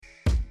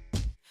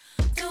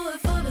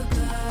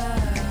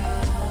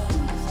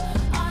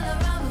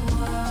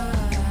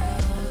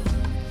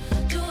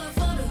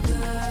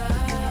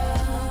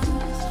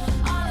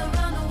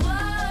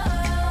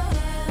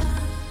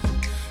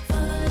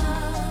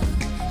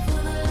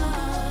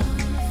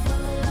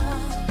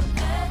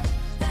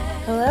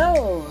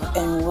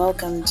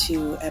welcome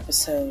to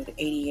episode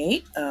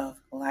 88 of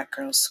Black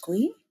Girl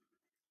Squee,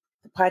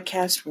 the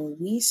podcast where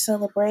we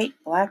celebrate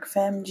Black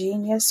femme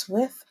genius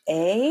with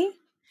a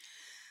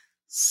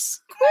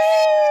Squee!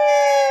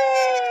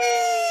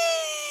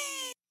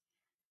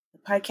 The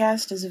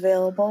podcast is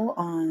available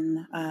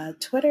on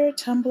Twitter,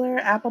 Tumblr,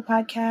 Apple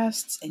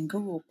Podcasts, and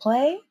Google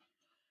Play.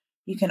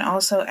 You can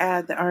also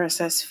add the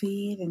RSS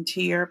feed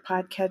into your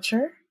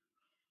podcatcher.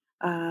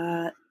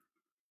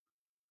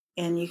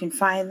 And you can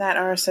find that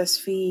RSS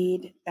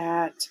feed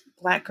at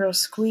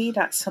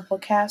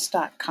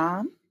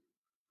blackgirlsquee.simplecast.com.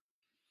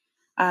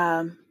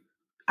 I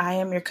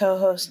am your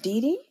co-host,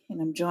 Dee Dee,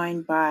 and I'm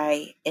joined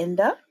by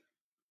Enda.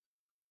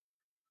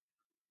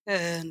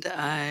 And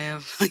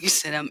I'm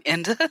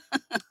Enda,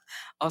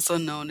 also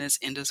known as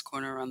Enda's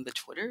Corner on the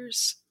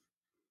Twitters.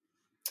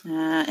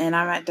 And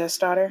I'm at Death's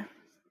Daughter.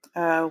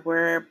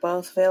 We're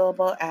both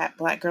available at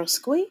Black Girl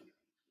Squee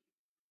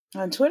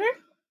on Twitter.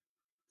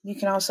 You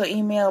can also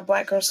email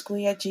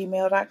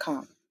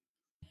blackgirlsquee@gmail.com.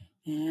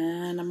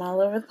 And I'm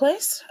all over the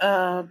place.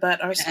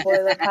 But our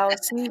spoiler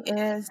policy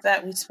is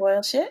that we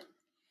spoil shit.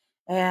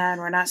 And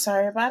we're not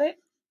sorry about it.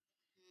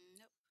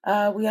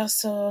 We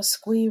also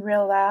squee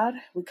real loud.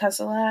 We cuss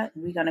a lot.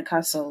 We're going to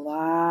cuss a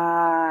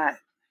lot.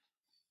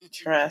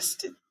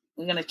 Trust.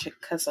 We're going to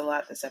cuss a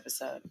lot this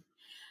episode.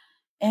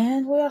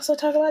 And we also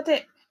talk about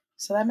dick.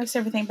 So that makes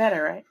everything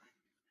better, right?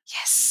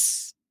 Yes.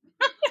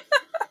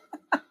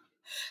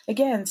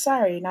 Again,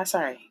 sorry, not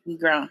sorry. We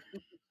grown.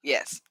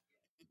 Yes.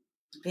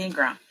 Being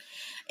grown.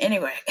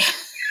 Anyway.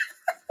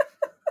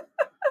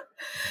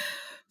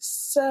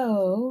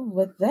 So,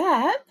 with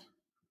that,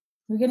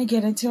 we're going to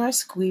get into our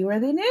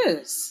squee-worthy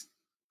news.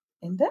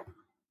 Enda?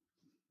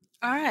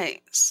 All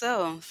right.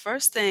 So,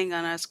 first thing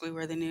on our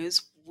Squee-worthy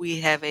news,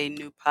 we have a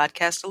new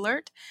podcast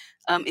alert.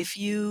 If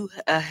you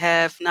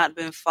have not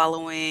been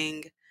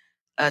following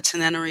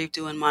Tananarive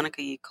doing Monica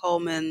A.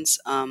 Coleman's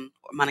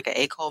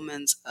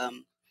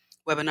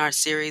webinar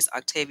series,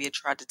 Octavia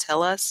Tried to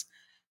Tell Us.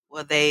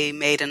 Well, they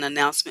made an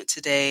announcement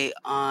today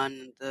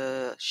on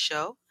the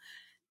show,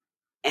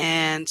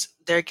 and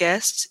their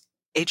guest,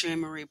 Adrienne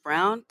Marie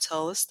Brown,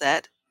 told us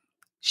that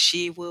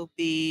she will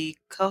be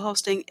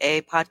co-hosting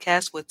a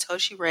podcast with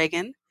Toshi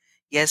Reagan,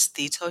 yes,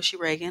 the Toshi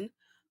Reagan,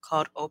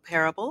 called O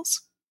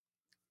Parables.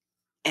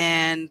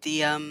 And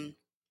the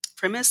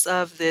premise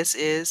of this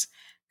is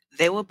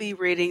they will be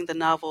reading the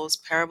novels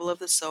Parable of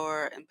the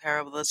Sower and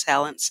Parable of the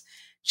Talents,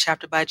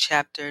 chapter by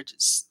chapter,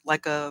 just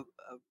like a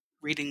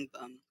reading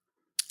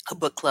a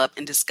book club,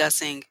 and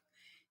discussing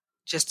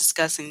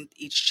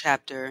each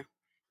chapter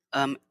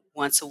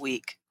once a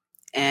week.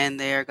 And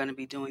they're going to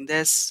be doing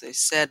this. They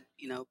said,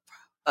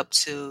 up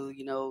to,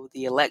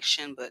 the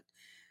election, but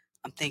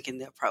I'm thinking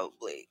they'll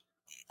probably,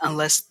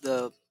 unless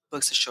the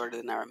books are shorter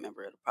than I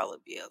remember, it'll probably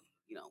be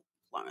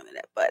longer than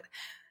that. But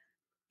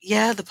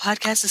yeah, the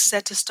podcast is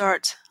set to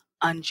start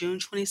on June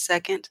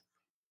 22nd,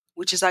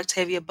 which is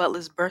Octavia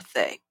Butler's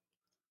birthday.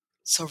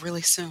 So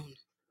really soon,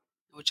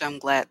 which I'm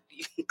glad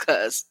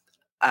because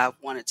I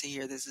wanted to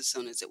hear this as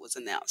soon as it was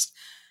announced.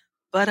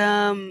 But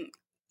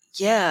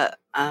yeah,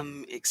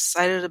 I'm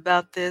excited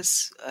about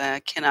this.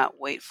 I cannot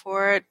wait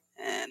for it.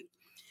 And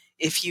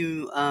if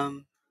you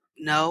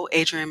know,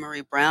 Adrienne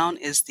Marie Brown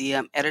is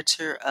the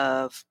editor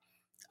of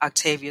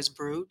Octavia's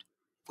Brood,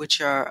 which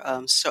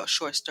are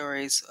short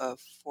stories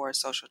for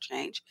social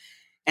change.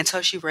 And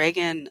Toshi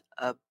Reagan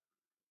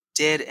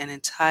did an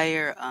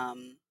entire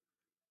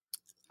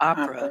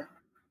opera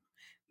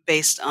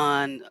based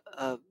on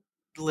the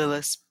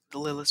Lilith's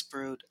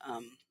Brood.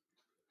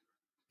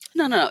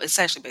 No, it's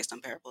actually based on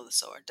Parable of the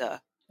Sower. Duh.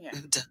 Yeah.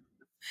 Duh.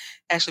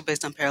 Actually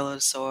based on Parable of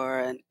the Sower,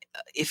 and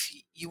if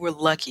you were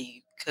lucky,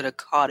 you could have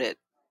caught it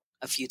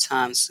a few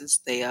times since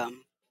they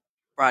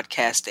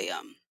broadcast a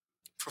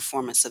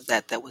performance of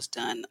that was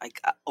done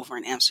like over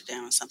in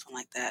Amsterdam or something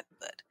like that.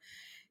 But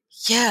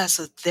yeah,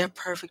 so they're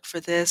perfect for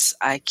this.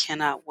 I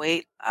cannot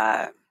wait.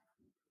 My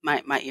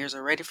ears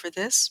are ready for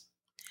this.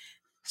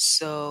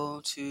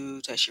 So to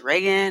Toshi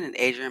Reagan and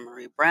Adrienne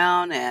Marie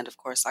Brown and of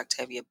course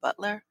Octavia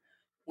Butler,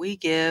 we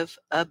give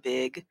a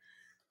big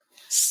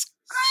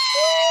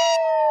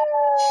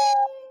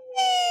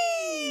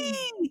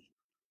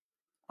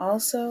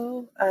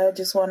Also, I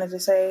just wanted to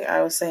say,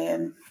 I was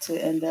saying to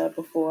Enda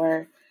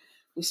before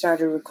we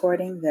started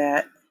recording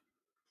that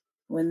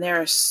when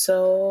there are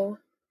so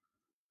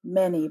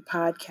many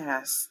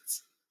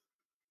podcasts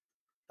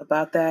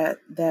about that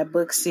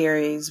book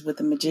series with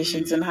the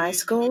magicians in high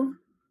school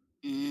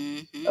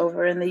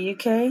over in the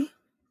UK,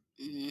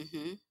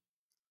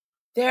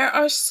 there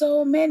are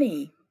so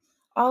many.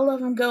 All of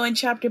them going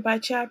chapter by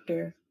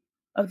chapter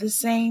of the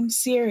same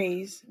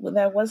series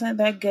that wasn't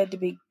that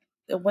good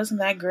it wasn't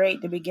that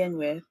great to begin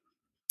with.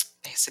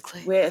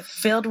 Basically.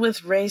 Filled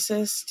with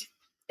racist,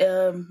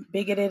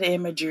 bigoted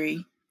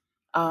imagery,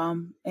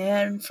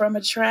 and from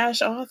a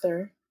trash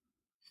author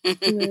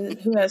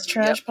who has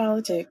trash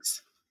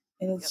politics.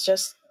 And it's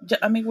just,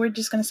 I mean, we're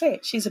just going to say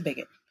it. She's a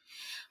bigot.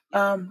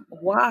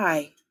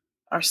 Why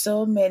are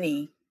so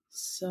many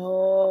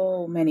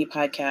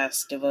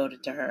podcasts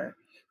devoted to her?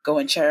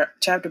 going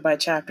chapter by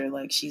chapter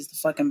like she's the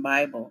fucking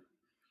Bible.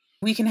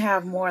 We can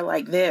have more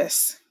like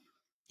this.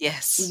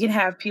 Yes. We can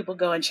have people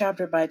going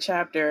chapter by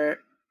chapter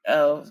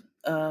of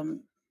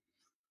N.K.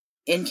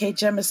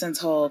 Jemisin's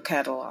whole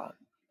catalog.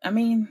 I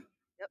mean,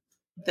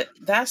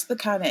 that's the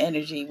kind of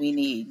energy we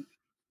need.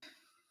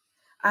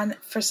 And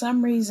for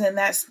some reason,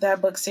 that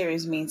book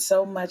series means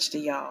so much to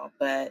y'all.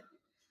 But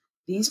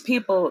these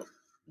people,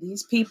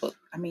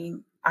 I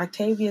mean,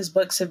 Octavia's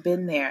books have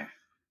been there.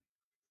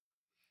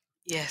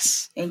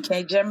 Yes.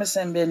 N.K.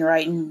 Jemisin been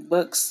writing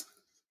books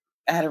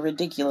at a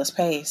ridiculous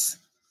pace.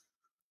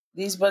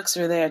 These books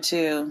are there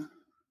too.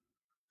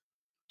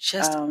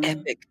 Just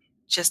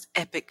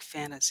epic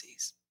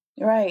fantasies.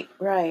 Right.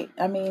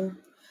 I mean,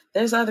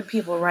 there's other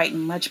people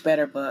writing much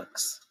better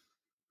books.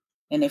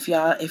 And if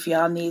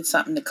y'all need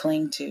something to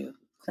cling to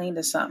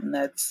something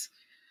that's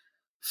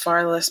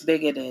far less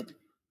bigoted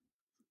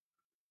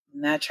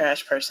than that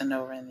trash person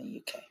over in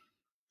the UK.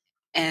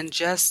 And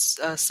just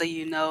so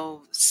you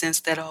know, since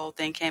that whole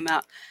thing came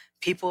out,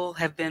 people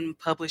have been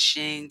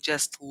publishing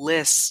just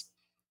lists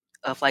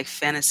of like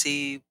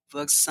fantasy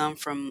books, some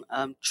from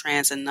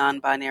trans and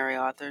non-binary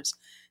authors,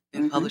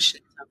 been publishing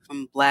some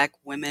from Black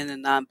women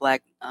and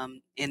non-Black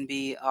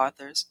NB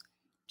authors.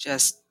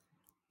 Just,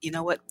 you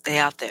know what? They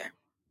out there.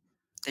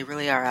 They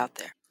really are out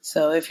there.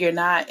 So if you're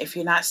not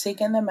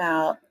seeking them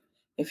out,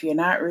 if you're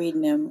not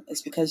reading them,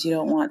 it's because you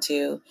don't want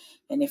to.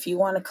 And if you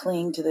want to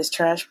cling to this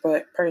trash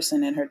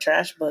person and her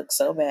trash book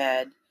so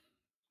bad,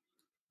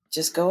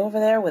 just go over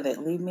there with it.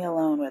 Leave me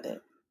alone with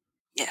it.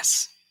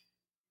 Yes.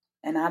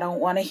 And I don't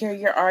want to hear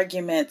your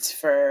arguments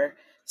for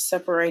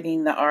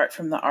separating the art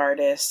from the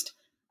artist.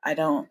 I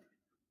don't.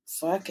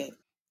 Fuck it.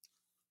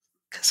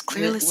 Because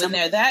clearly when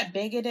they're that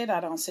bigoted,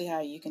 I don't see how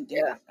you can do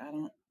it. I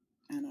don't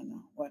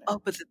know. Whatever.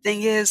 Oh, but the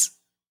thing is,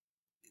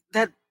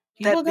 that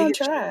people gonna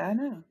try. I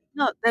know.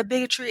 No, that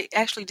bigotry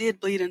actually did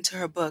bleed into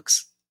her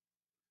books.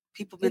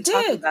 People have been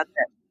talking about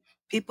that.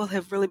 People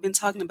have really been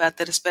talking about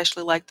that,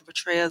 especially like the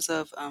portrayals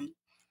of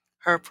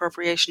her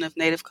appropriation of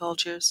Native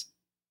cultures,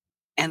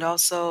 and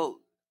also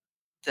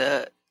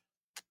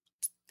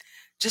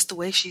just the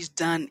way she's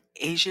done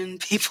Asian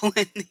people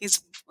in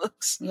these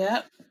books.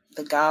 Yep,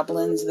 the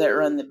goblins that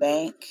run the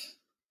bank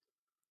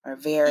are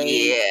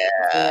very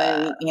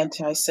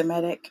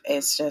anti-Semitic.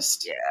 It's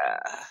just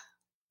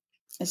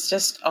It's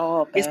just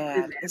all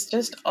bad. It's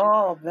just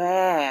all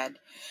bad.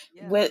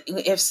 Yeah.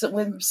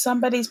 When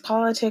somebody's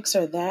politics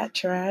are that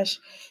trash,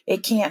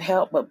 it can't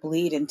help but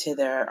bleed into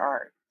their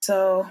art.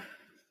 So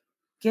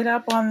get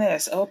up on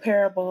this.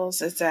 Parables.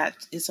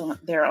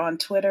 They're on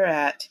Twitter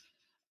at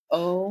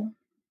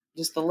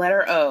just the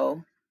letter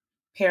O,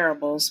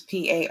 Parables,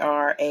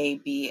 Parables.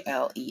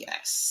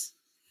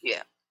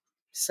 Yeah.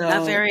 So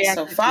not very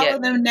active so follow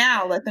yet. Them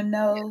now. Let them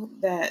know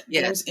that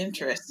there's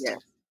interest.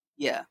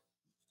 Yeah.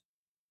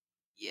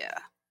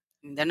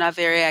 They're not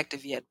very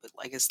active yet, but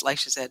like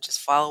she said, just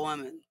follow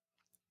them and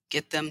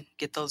get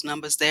those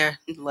numbers there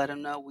and let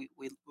them know we're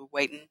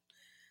waiting,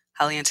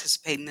 highly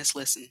anticipating this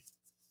listen.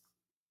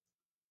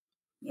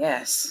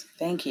 Yes,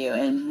 thank you.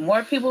 And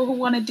more people who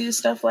want to do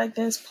stuff like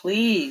this,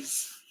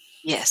 please.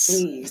 Yes.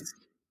 Please.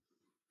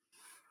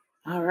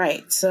 All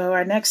right. So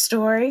our next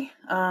story,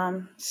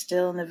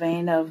 still in the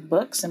vein of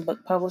books and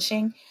book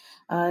publishing,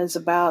 is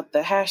about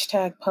the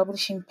hashtag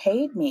Publishing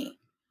Paid Me,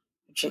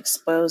 which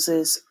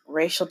exposes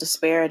racial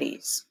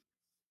disparities.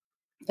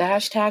 The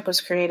hashtag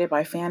was created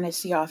by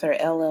fantasy author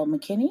L.L.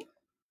 McKinney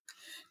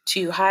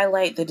to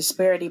highlight the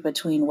disparity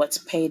between what's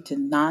paid to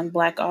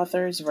non-Black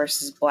authors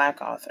versus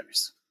Black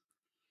authors.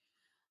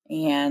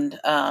 And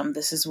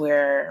this is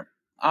where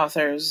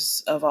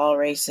authors of all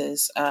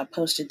races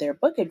posted their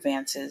book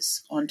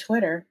advances on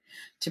Twitter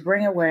to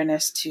bring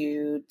awareness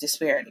to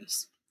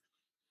disparities.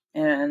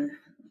 And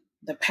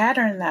the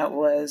pattern that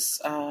was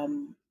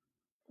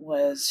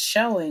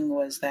showing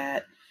was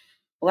that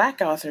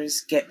Black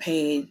authors get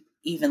paid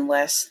even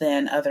less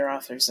than other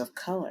authors of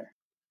color,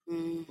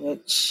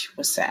 which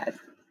was sad.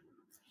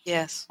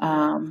 Yes.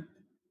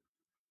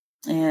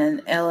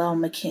 And L.L.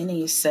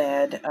 McKinney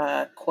said,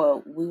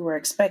 quote, "We were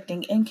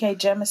expecting N.K.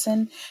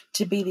 Jemisin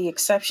to be the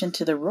exception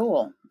to the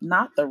rule,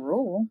 not the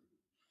rule.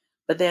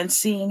 But then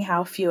seeing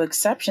how few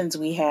exceptions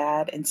we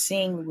had and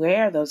seeing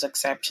where those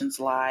exceptions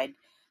lied,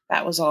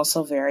 that was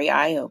also very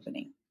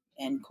eye-opening,"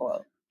 end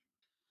quote.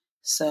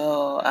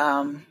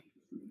 So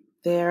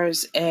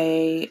there's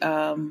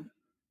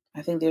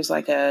I think there's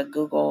like a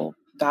Google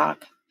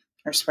Doc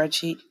or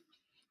spreadsheet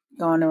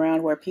going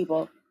around where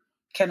people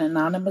can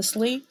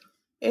anonymously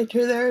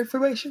enter their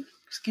information.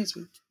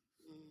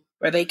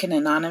 Where they can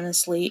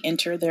anonymously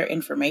enter their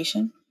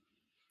information.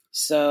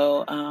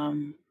 So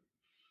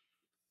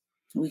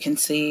we can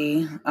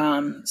see.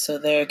 So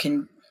there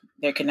can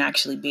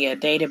actually be a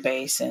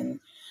database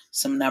and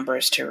some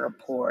numbers to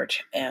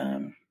report.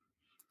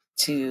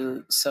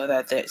 So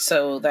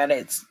that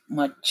it's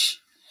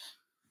much.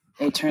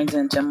 It turns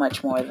into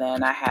much more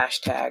than a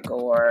hashtag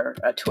or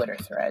a Twitter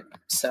thread.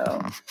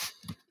 So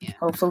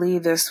hopefully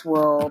this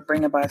will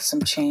bring about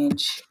some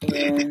change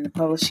in the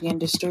publishing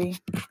industry.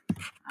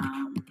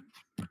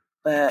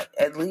 but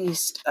at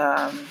least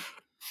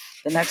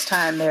the next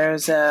time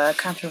there's a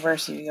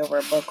controversy over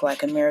a book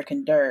like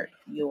American Dirt,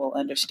 you will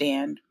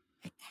understand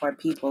why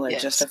people are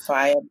Yes.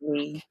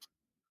 justifiably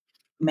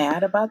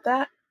mad about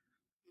that.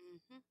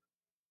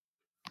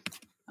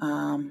 Mhm.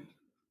 Um,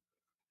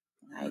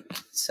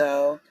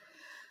 so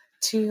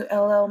to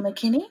LL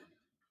McKinney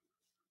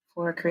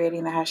for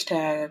creating the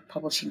hashtag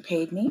publishing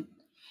paid me,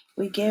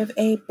 we give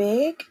a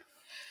big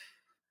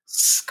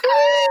squeeze.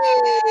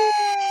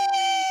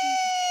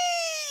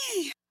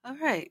 All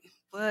right.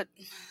 But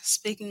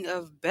speaking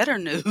of better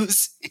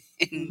news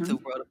in Mm-hmm. the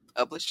world of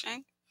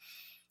publishing,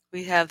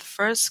 we have the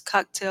first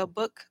cocktail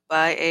book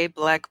by a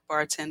Black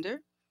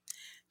bartender.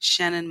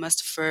 Shannon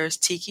Mustipher's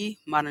Tiki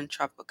Modern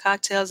Tropical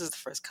Cocktails is the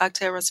first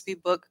cocktail recipe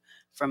book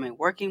from a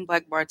working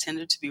Black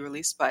bartender to be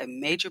released by a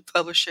major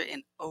publisher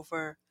in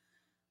over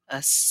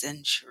a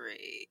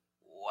century.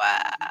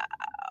 Wow.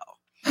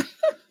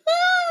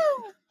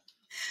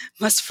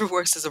 Mustipher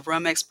works as a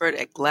rum expert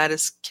at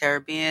Gladys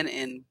Caribbean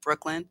in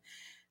Brooklyn.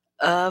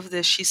 Of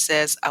this, she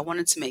says, I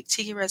wanted to make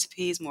tiki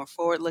recipes more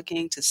forward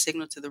looking to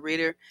signal to the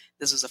reader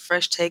this was a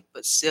fresh take,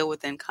 but still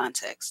within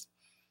context.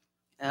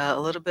 A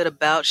little bit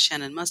about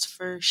Shannon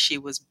Mustipher. She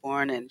was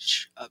born in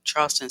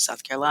Charleston,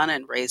 South Carolina,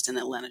 and raised in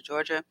Atlanta,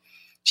 Georgia.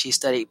 She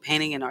studied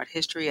painting and art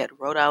history at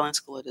Rhode Island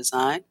School of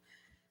Design.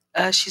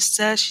 She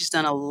says she's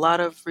done a lot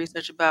of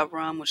research about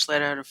rum, which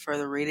led her to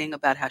further reading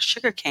about how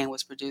sugarcane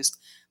was produced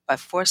by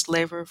forced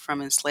labor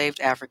from enslaved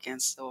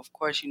Africans. So, of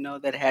course, you know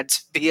that had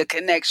to be a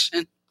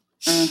connection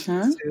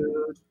Mm-hmm.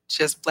 to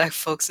just Black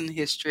folks in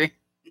history,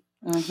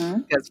 Mm-hmm.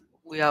 because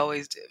we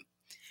always do.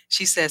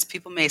 She says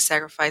people made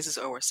sacrifices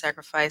or were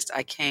sacrificed.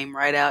 I came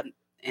right out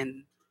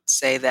and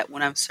say that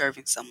when I'm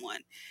serving someone,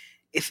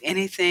 if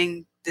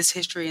anything, this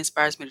history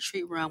inspires me to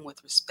treat rum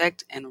with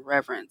respect and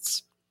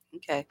reverence.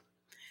 Okay.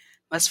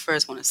 Mustipher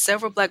is one of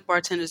several Black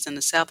bartenders in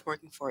the South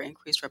working for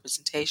increased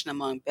representation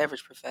among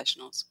beverage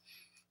professionals.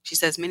 She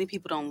says many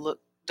people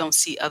don't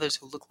see others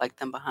who look like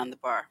them behind the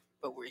bar,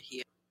 but we're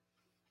here.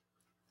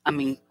 I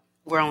mean,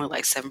 we're only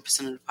like 7%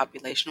 of the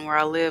population where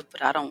I live,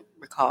 but I don't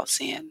recall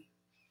seeing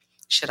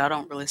shit. I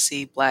don't really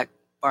see Black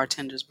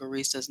bartenders,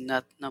 baristas,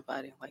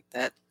 nobody like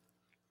that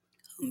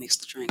who mix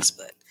the drinks.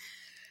 But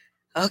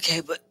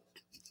okay, but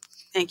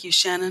thank you,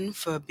 Shannon,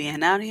 for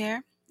being out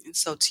here. And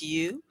so to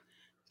you,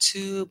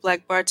 to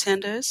Black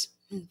bartenders,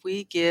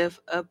 we give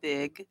a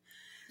big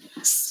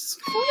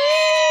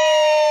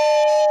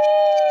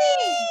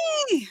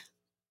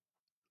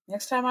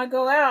Next time I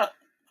go out,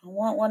 I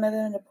want one of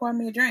them to pour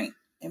me a drink.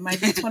 It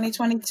might be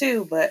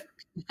 2022, but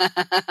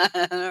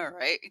All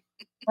right.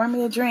 pour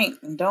me a drink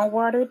and don't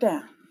water it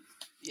down.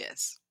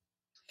 Yes.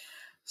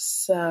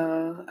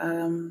 So,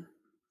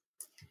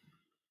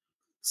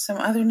 some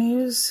other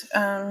news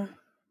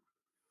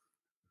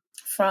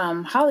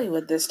from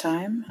Hollywood this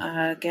time.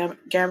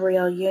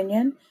 Gabrielle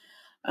Union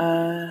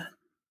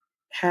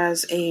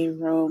has a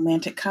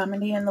romantic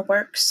comedy in the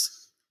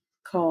works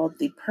called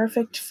The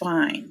Perfect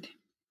Find.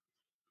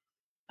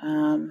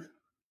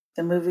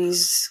 The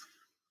movie's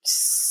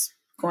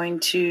going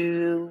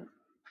to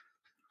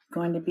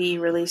be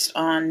released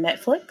on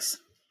Netflix,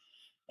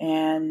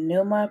 and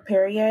Numa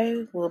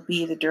Perrier will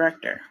be the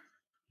director.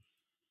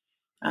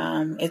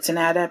 It's an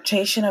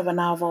adaptation of a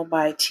novel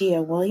by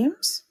Tia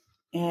Williams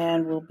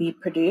and will be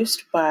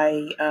produced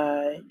by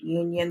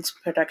Union's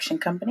production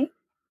company.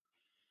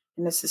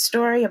 And it's a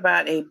story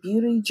about a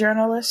beauty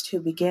journalist who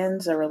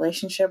begins a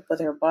relationship with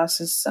her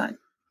boss's son.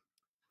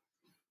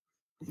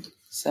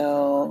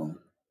 So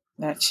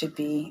that should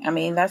be,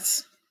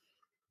 that's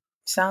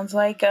sounds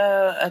like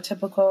a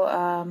typical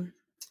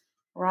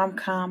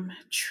rom-com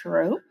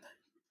trope.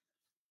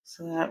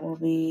 So that will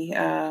be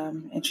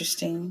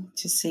interesting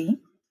to see.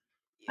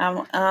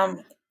 I'm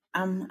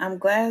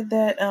glad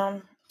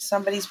that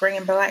somebody's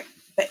bringing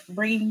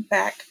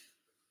back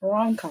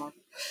rom-com.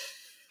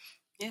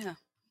 Yeah.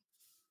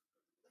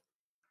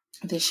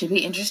 This should be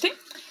interesting.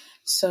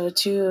 So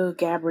to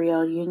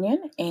Gabrielle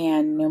Union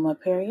and Numa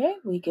Perrier,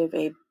 we give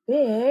a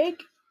big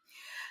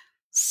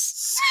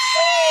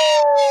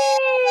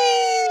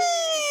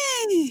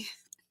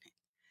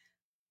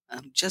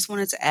Just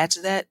wanted to add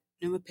to that,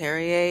 Numa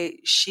Perrier,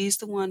 she's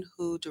the one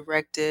who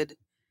directed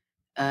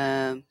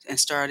and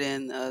starred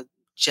in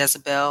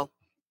Jezebel,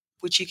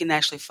 which you can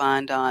actually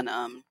find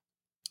on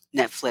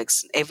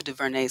Netflix. Ava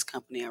DuVernay's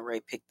company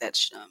already picked that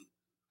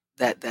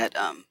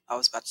I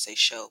was about to say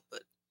show,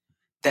 but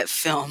that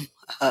film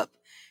up,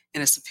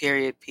 and it's a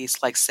period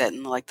piece like set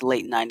in like the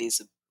late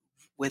 '90s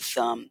with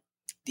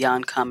the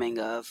oncoming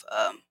of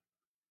uh,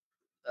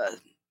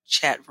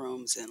 chat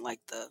rooms and like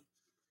the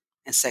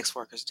and sex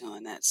workers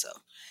doing that. So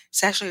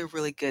it's actually a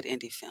really good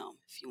indie film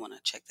if you want to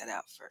check that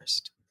out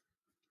first.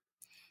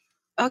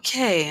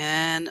 Okay,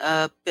 and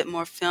a bit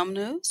more film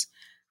news.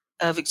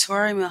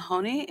 Victoria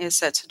Mahoney is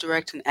set to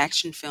direct an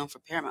action film for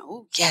Paramount.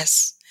 Oh,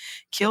 yes.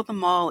 Kill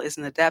Them All is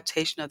an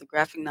adaptation of the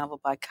graphic novel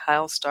by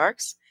Kyle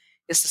Starks.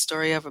 It's the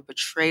story of a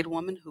betrayed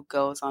woman who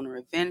goes on a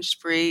revenge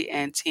spree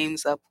and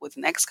teams up with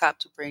an ex cop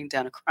to bring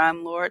down a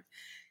crime lord.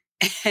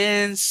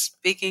 And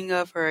speaking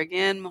of her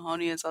again,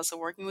 Mahoney is also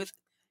working with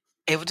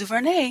Ava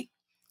DuVernay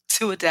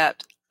to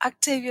adapt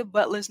Octavia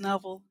Butler's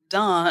novel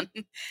Dawn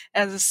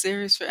as a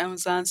series for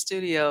Amazon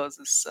Studios.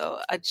 So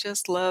I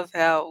just love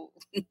how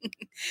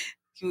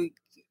you,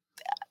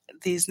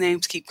 these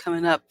names keep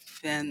coming up,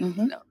 and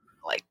Mm-hmm.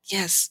 like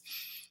yes,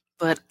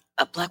 but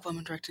a black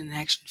woman directing an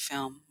action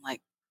film,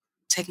 like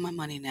take my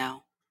money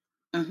now,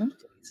 Mm-hmm.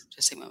 please,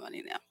 just take my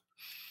money now.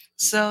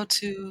 So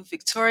to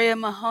Victoria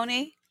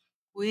Mahoney,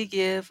 we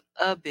give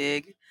a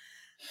big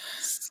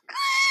Squee!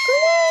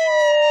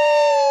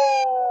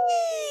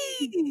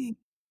 squeeze.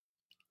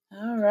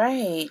 All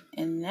right.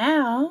 And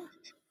now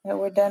that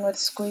we're done with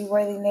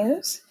Squee-worthy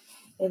news,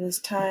 it is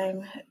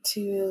time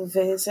to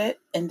visit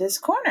Inda's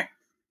Corner.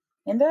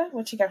 Inda,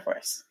 what you got for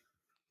us?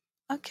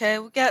 Okay,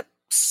 we got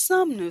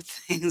some new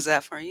things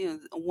out for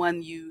you.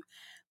 One you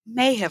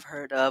may have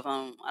heard of.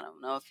 I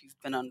don't know if you've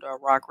been under a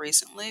rock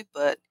recently,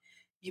 but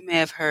you may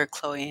have heard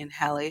Chloe and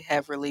Halle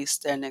have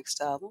released their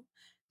next album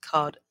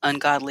called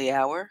Ungodly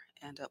Hour.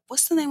 And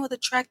what's the name of the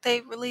track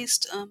they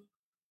released?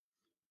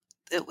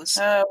 It was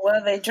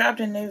Well, they dropped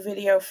a new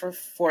video for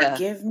yeah,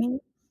 Forgive Me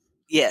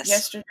yes,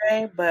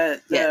 yesterday,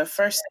 but yes, the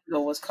first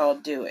single was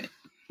called Do It.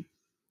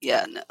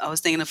 yeah. No, I was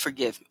thinking of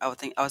Forgive. I was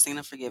thinking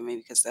of Forgive Me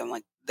because I'm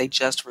like they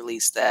just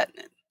released that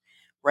and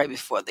right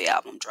before the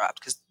album dropped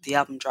because the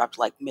album dropped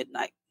like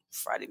midnight,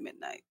 Friday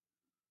midnight.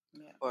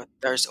 Yeah. Or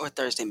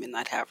Thursday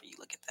midnight, however you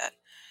look at that.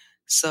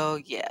 So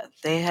yeah,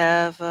 they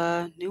have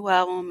a new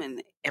album,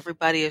 and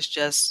everybody is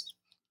just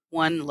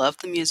one love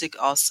the music,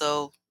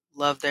 also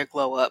love their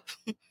glow up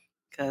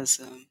because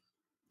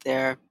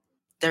they're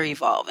they're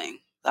evolving.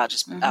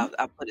 Mm-hmm.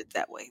 I'll put it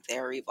that way.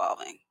 They're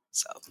evolving.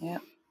 So. Yeah.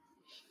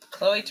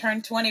 Chloe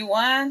turned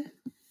 21.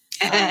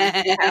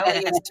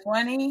 Hallie is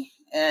 20,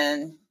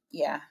 and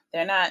yeah,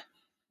 they're not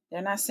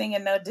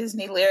singing no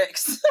Disney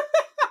lyrics.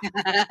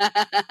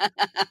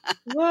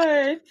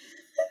 Lord,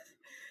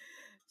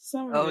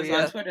 someone Oh was on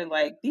yeah. Twitter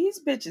like these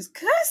bitches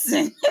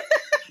cussing.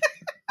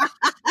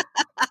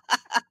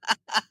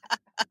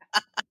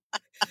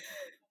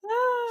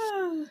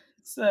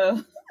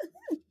 So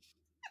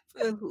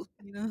You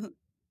know,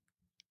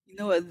 you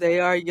know what? They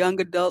are young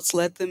adults.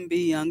 Let them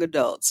be young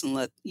adults,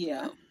 and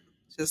yeah,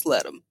 just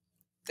let them.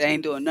 They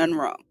ain't doing nothing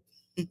wrong.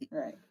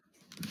 right.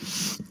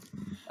 So,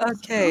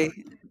 Okay.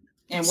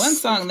 and one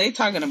song they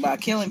talking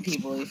about killing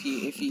people if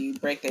you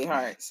break their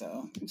heart.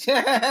 So, so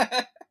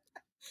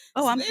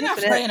Oh, I'm they're here for not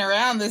that. playing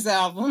around this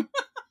album.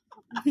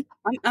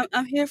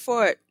 I'm here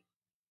for it.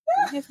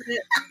 I'm here for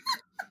that.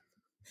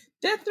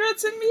 Death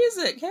threats and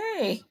music.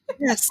 Hey,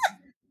 Yes.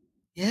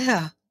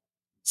 Yeah.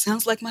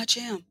 Sounds like my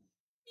jam.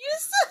 you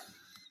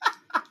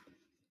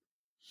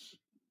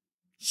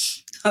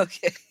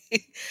Okay.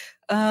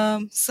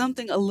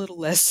 Something a little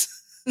less,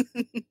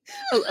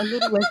 a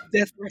little less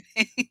different.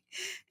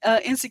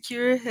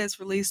 Insecure has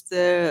released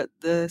the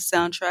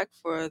soundtrack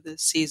for the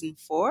season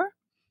 4.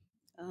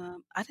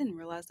 I didn't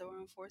realize there were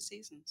on 4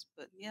 seasons,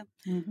 but yeah.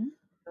 mm-hmm.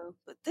 So,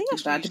 but they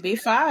actually About to usually be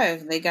have,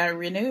 5. They got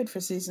renewed for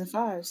season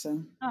 5.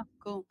 So, oh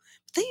cool.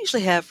 But they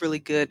usually have really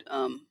good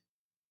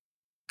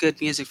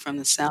music from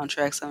the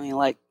soundtracks. I mean,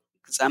 like,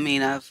 because I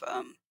mean, I've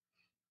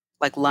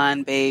like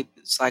Line Babe,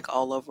 it's like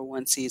all over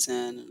one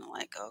season, and I'm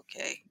like,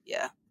 okay,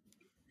 yeah,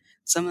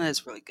 some of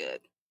that's really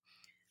good.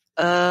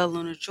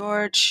 Luna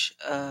George,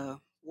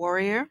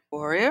 Warrior.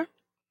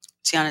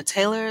 Tiana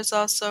Taylor is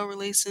also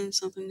releasing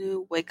something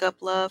new, Wake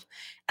Up Love,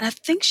 and I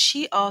think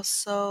she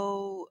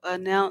also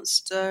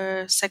announced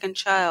her second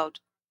child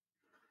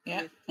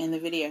yeah, with in the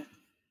video.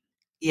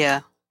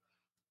 yeah,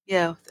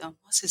 yeah.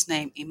 What's his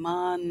name?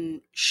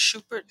 Iman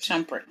Shumpert.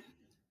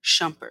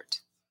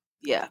 Shumpert.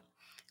 Yeah.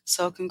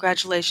 So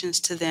congratulations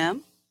to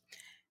them.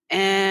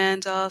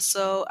 And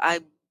also,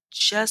 I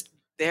just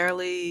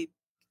barely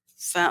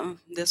found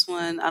this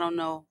one. I don't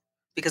know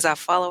because I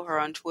follow her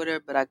on Twitter,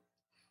 but I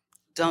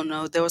don't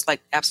know. There was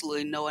like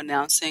absolutely no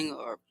announcing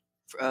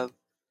uh,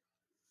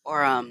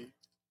 or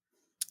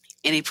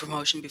any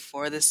promotion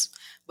before this.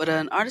 But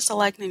an artist I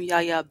like named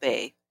Yaya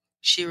Bay,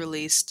 she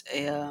released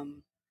a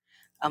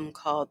album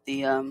called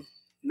the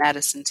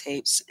Madison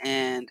Tapes,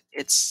 and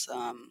it's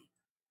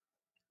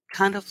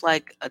kind of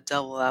like a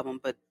double album,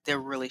 but they're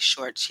really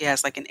short. She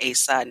has like an A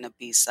side and a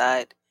B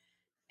side,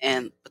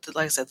 and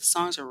like I said, the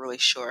songs are really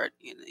short.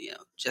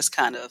 Just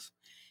kind of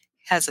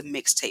has a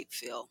mixtape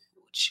feel,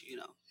 which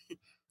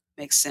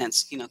makes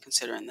sense.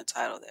 Considering the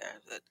title there,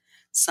 but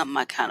something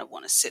I kind of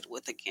want to sit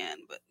with again,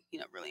 but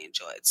really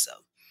enjoy it. So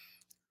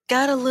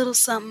got a little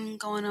something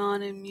going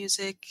on in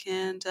music,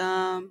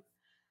 uh,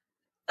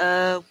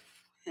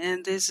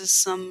 and this is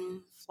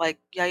some like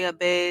Yaya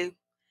Bay.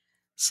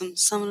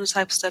 Some of the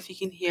type of stuff you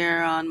can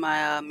hear on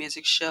my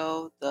music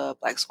show, the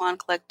Black Swan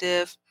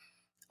Collective,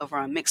 over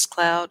on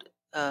Mixcloud,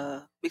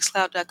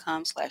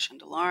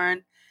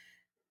 mixcloud.com/UnderLauren.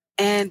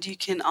 And you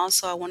can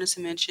also, I wanted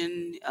to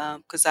mention,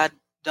 because I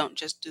don't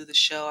just do the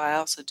show, I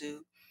also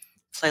do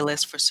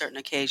playlists for certain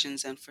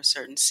occasions and for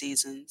certain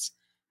seasons.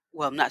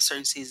 Well, not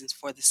certain seasons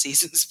for the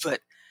seasons, but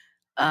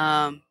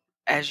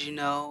as you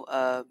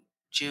know,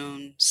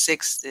 June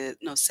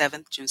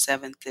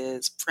 7th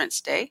is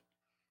Prince Day.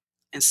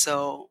 And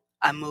so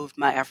I moved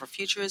my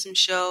Afrofuturism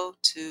show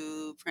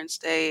to Prince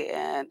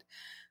Day.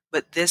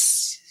 But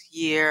this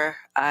year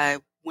I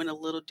went a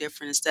little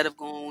different. Instead of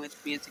going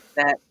with music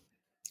that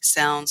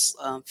sounds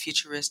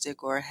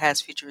futuristic or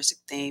has futuristic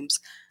themes,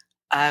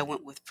 I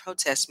went with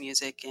protest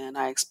music, and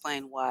I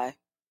explained why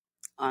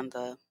on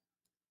the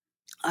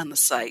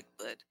site.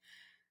 But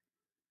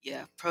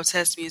yeah,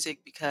 protest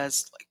music,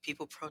 because like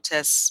people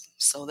protest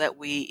so that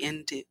we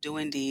do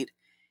indeed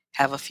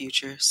have a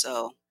future.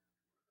 So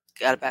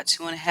got about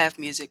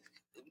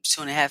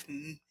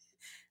 2.5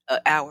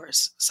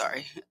 hours,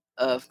 sorry,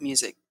 of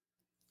music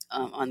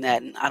on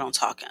that, and I don't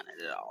talk on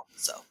it at all.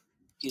 So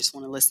if you just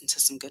want to listen to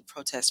some good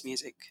protest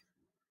music,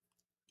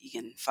 you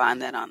can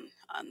find that on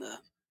the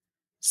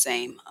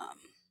same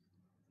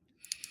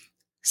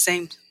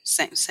same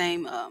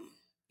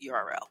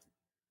URL.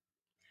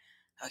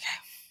 Okay.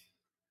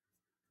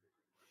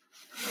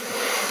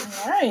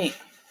 All right.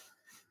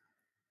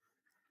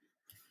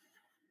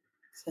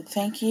 So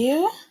thank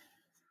you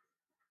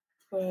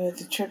for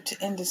the trip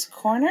to Indus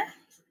Corner.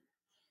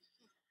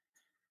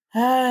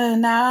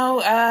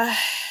 Now,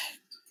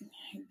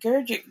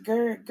 gird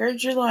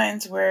your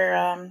loins.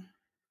 We're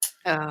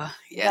Yeah.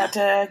 about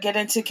to get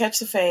into Catch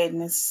the Fade,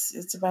 and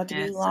it's about to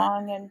be Yes.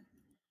 long, and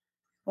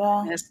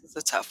well, This is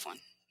a tough one,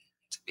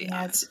 to be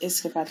yeah, honest.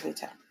 it's about to be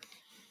tough.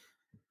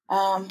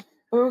 But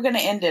we're gonna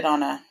end it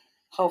on a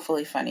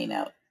hopefully funny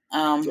note.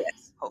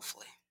 Yes,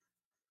 hopefully.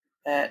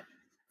 But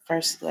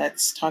first,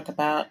 let's talk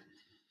about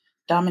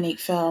Dominique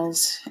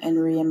Fells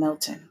and Rhea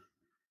Milton.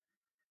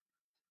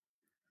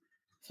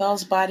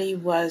 Fell's body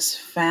was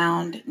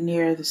found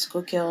near the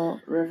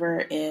Schuylkill River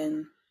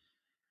in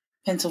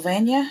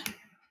Pennsylvania,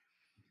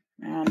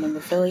 in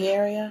the Philly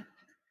area.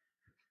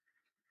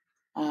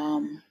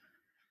 And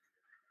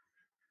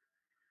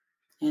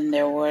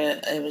the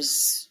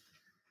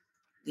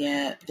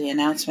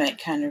announcement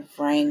kind of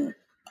rang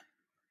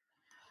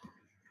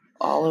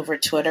all over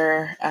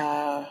Twitter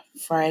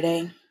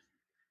Friday.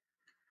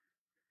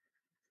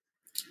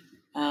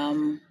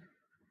 And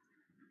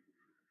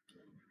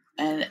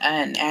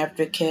an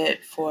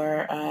advocate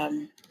for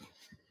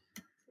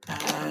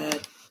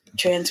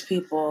trans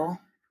people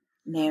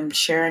named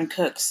Sharon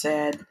Cook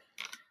said,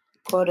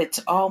 quote, "It's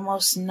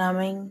almost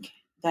numbing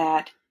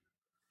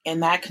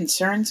and that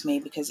concerns me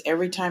because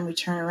every time we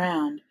turn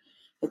around,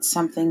 it's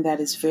something that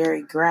is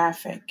very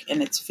graphic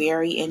and it's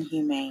very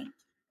inhumane."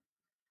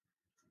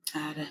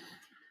 I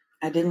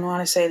didn't want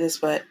to say this,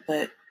 but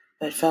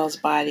Fell's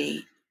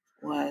body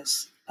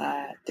was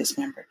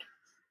dismembered.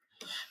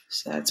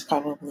 So that's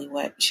probably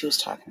what she was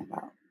talking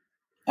about,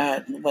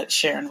 what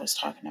Sharon was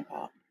talking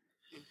about.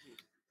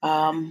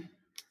 Mm-hmm.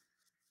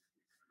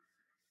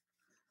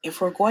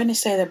 If we're going to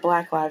say that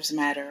Black Lives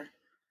Matter,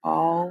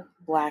 all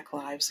Black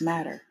lives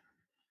matter,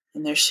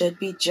 and there should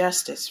be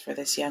justice for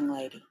this young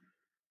lady,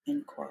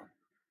 end quote.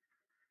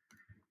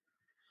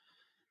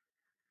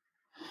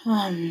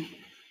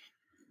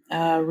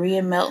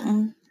 Rhea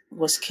Milton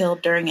was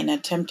killed during an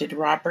attempted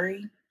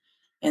robbery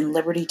in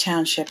Liberty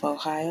Township,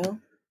 Ohio.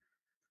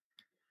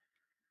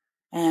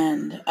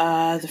 And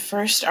the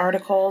first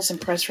articles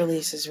and press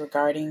releases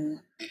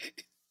regarding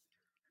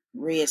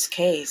Rhea's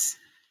case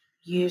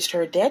used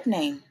her dead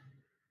name,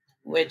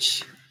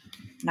 which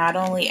not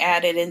only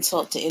added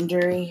insult to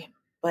injury,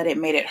 but it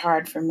made it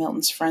hard for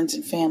Milton's friends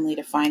and family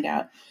to find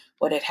out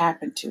what had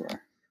happened to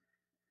her.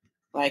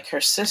 Like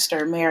her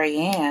sister, Mary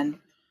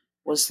Ann,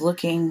 was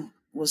looking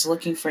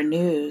for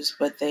news,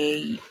 but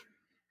they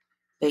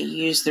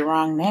used the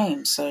wrong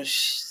name, so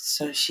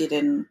she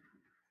didn't.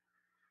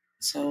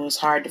 So it was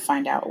hard to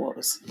find out what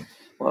was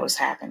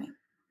happening.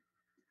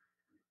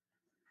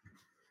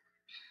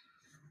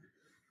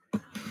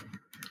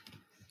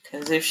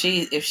 Because if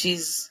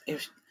she's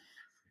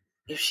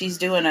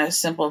doing a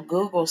simple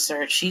Google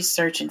search, she's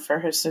searching for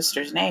her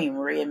sister's name,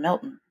 Rhea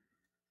Milton.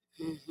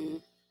 Mm-hmm.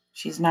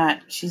 She's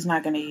not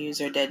going to use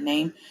her dead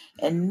name,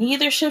 and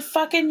neither should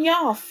fucking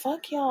y'all.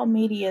 Fuck y'all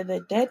media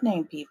that dead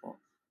name people.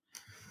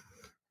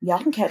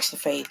 Y'all can catch the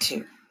fade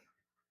too.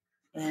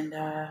 And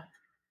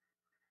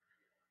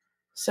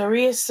so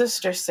Rhea's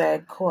sister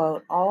said,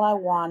 quote, "All I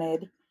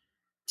wanted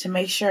to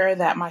make sure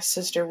that my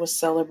sister was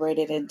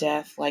celebrated in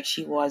death like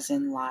she was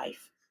in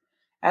life.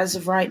 As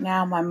of right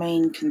now, my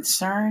main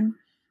concern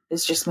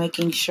is just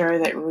making sure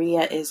that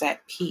Rhea is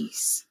at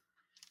peace.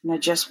 And I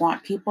just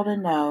want people to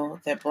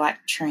know that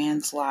Black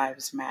trans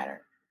lives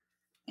matter.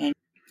 And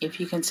if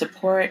you can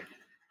support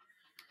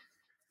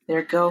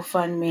their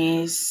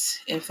GoFundMe's,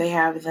 if they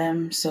have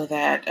them, so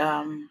that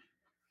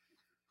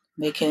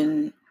they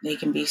can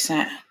be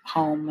sent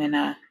home in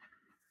a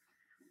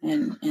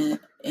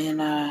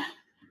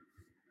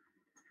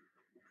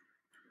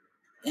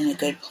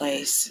good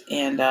place.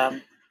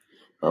 And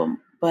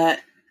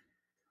but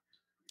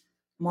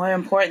more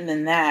important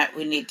than that,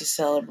 we need to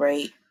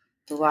celebrate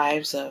the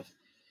lives of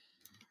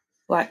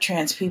Black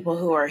trans people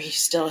who are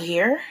still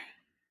here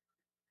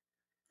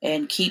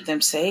and keep them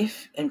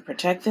safe and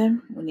protect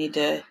them. We need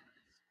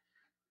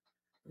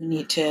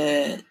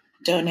to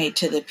donate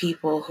to the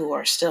people who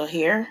are still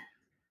here.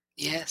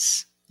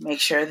 Yes. Make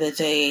sure that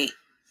they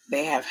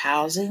have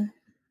housing,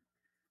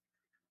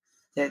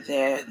 that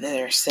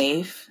they're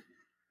safe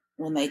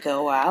when they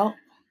go out,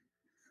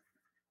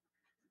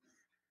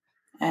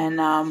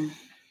 and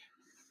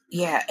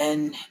yeah,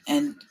 and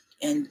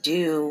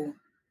do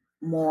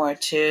more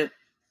to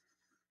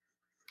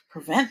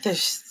prevent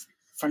this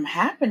from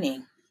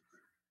happening,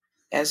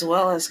 as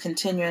well as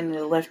continuing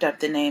to lift up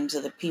the names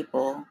of the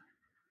people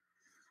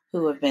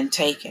who have been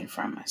taken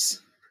from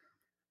us.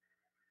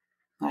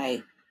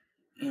 Like,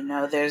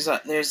 there's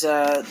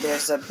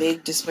a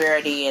big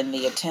disparity in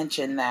the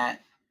attention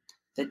that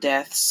the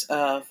deaths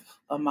of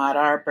Ahmaud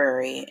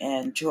Arbery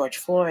and George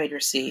Floyd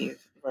received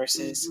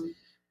versus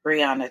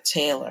Breonna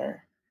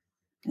Taylor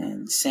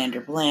and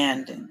Sandra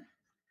Bland and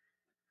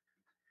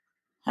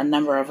a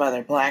number of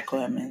other Black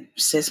women,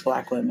 cis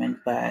Black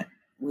women, but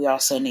we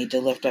also need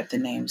to lift up the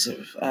names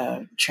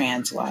of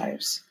trans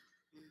lives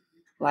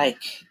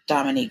like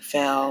Dominique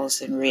Fells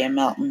and Rhea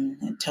Melton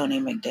and Tony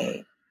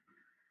McDade.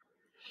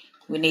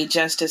 We need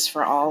justice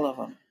for all of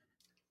them,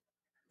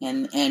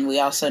 and we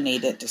also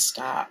need it to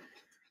stop.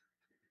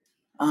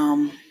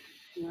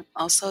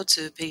 Also,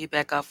 to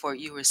piggyback off what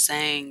you were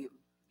saying,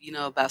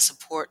 about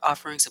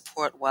offering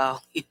support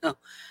while,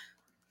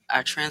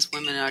 our trans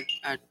women,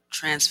 our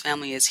trans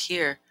family is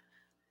here.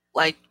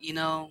 Like,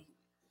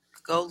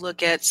 go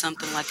look at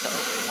something like the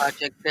Oak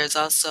Project. There's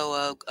also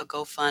a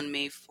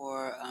GoFundMe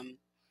for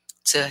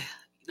to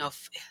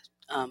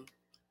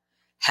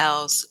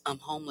house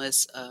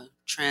homeless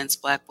trans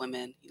Black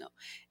women.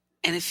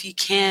 And if you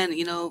can,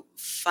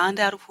 find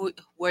out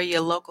where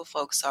your local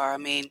folks are. I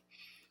mean,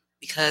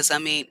 because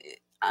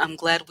I'm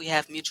glad we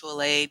have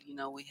mutual aid.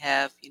 We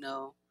have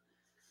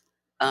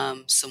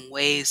some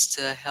ways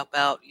to help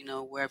out.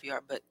 Wherever you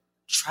are, but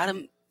try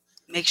to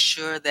make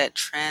sure that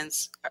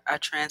our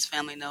trans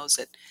family knows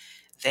that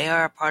they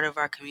are a part of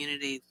our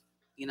community.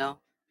 You know,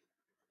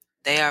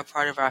 they are a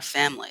part of our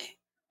family,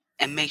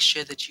 and make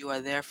sure that you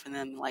are there for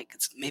them. Like,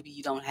 maybe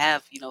you don't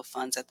have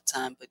funds at the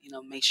time, but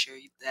make sure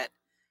that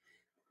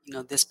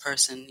this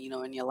person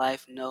in your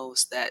life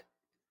knows that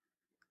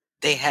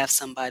they have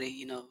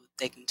somebody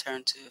they can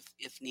turn to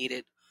if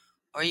needed,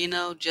 or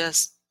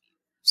just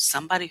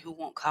somebody who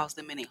won't cause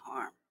them any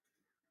harm.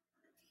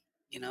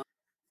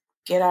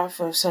 Get off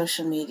of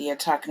social media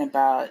talking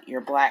about you're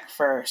Black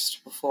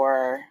first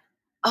before.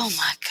 Oh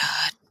my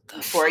God.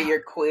 Before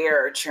you're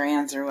queer or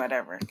trans or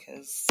whatever,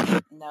 because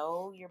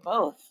no, you're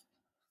both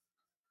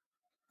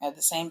at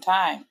the same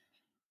time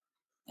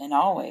and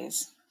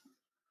always.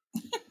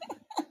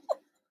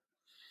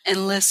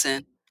 And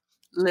listen,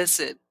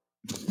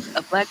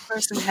 a Black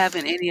person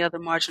having any other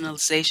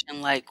marginalization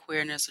like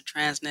queerness or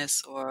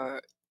transness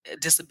or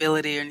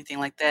disability or anything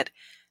like that,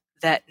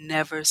 that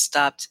never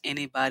stopped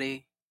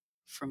anybody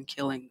from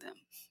killing them.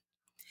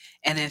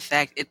 And in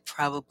fact, it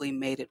probably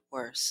made it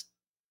worse.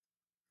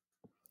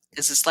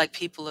 Because it's like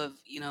people have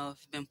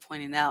been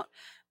pointing out,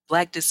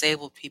 Black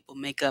disabled people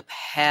make up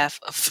half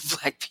of the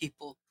Black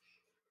people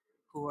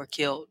who are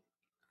killed,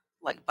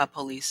 like by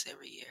police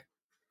every year.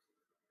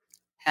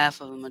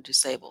 Half of them are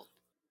disabled.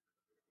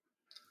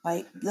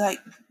 Like,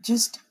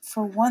 just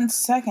for 1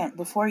 second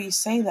before you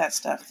say that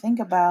stuff, think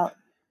about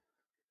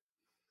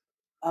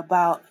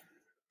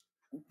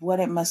what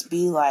it must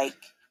be like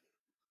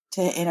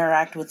to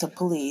interact with the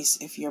police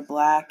if you're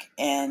Black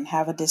and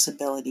have a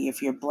disability,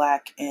 if you're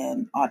Black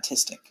and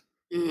autistic.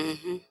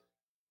 Mm-hmm.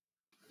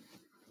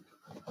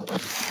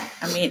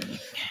 I mean,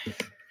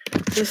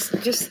 just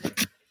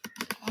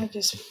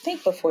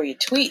think before you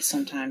tweet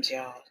sometimes,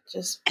 y'all.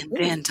 And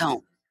then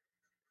don't.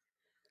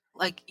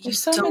 Like, there's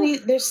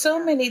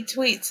so many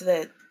tweets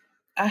that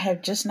I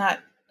have just not.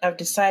 I've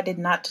decided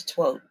not to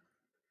quote.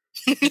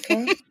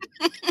 Okay.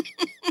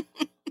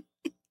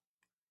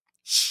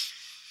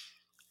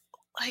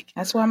 Like,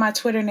 that's why my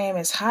Twitter name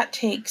is Hot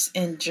Takes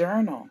in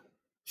Journal.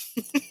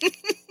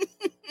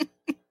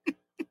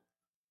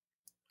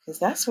 Because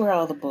that's where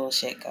all the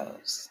bullshit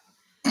goes.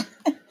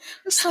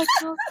 It's like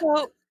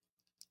also,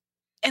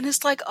 and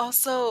it's like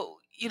also,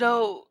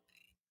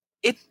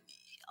 it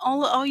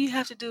all you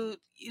have to do,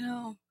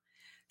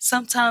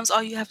 sometimes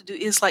all you have to do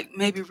is like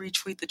maybe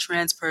retweet the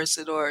trans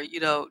person or,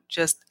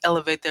 just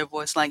elevate their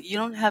voice. Like, you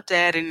don't have to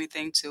add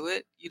anything to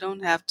it. You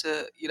don't have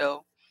to,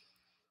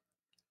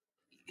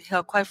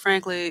 hell, quite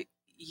frankly,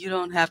 you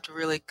don't have to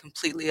really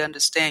completely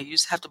understand. You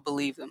just have to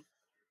believe them.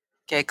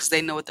 Okay? Because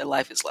they know what their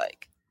life is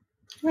like.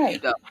 Right. You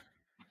don't.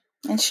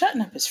 And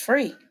shutting up is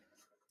free.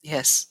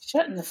 Yes.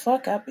 Shutting the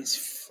fuck up is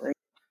free.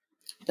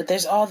 But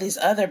there's all these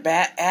other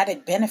bad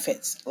added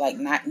benefits, like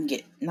not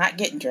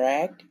getting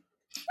dragged.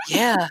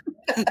 Yeah.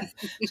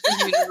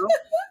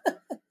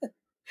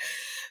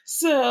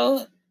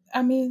 So,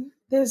 I mean,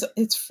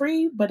 it's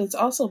free, but it's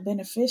also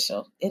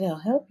beneficial. It'll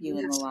help you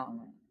in the long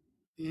run.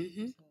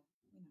 Mm-hmm.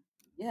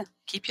 Yeah.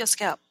 Keep your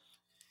scalp.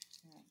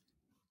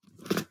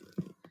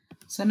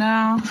 So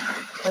now,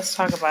 let's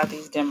talk about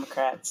these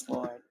Democrats,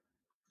 Lord.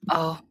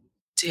 Oh,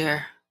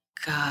 dear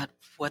God,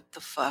 what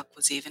the fuck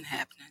was even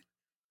happening?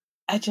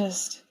 I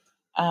just,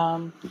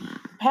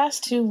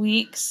 Past 2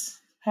 weeks,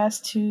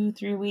 past 2,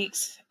 3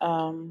 weeks,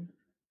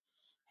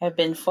 have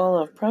been full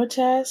of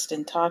protest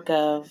and talk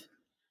of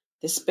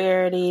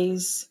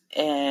disparities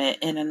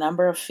in a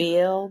number of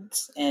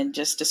fields and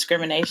just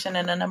discrimination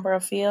in a number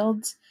of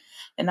fields,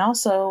 and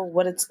also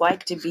what it's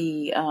like to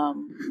be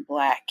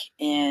Black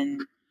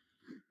in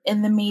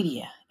the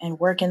media and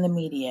work in the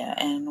media,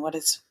 and what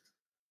it's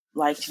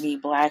like to be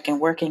Black and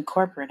work in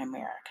corporate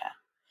America,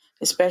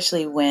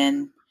 especially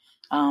when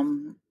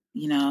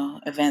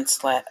events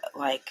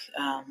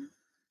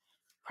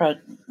pro,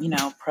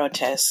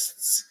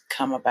 protests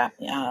come about,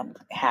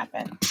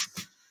 happen,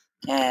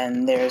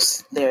 and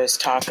there's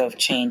talk of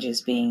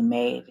changes being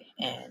made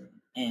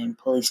in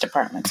police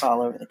departments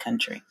all over the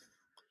country.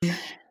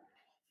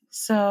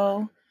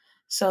 So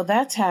so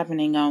that's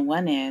happening on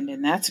one end,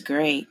 and that's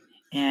great,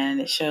 and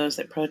it shows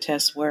that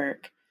protests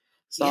work.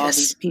 So all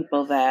these Yes.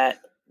 people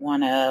that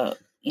want to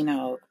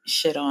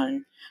shit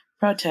on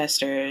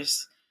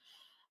protesters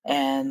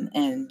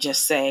and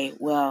just say,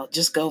 well,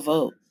 just go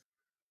vote.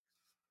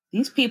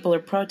 These people are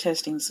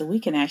protesting so we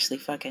can actually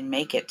fucking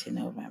make it to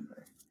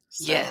November.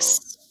 So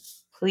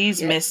Yes.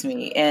 please Yes. miss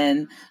me.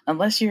 And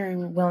unless you're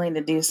willing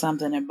to do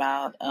something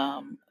about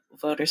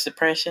voter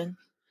suppression,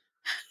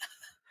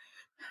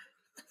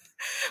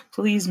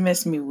 please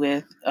miss me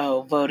with,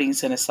 oh,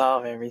 voting's going to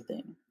solve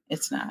everything.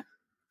 It's not.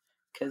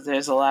 Because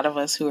there's a lot of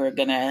us who are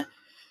going to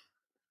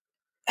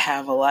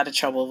have a lot of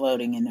trouble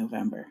voting in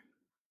November.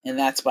 And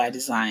that's by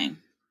design.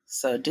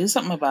 So do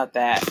something about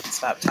that and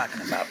stop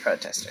talking about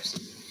protesters.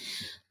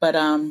 But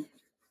and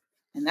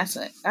that's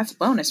a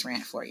bonus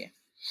rant for you.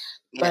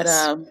 But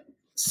Yes.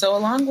 so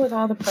along with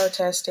all the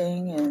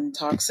protesting and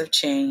talks of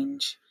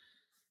change,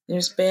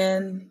 there's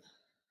been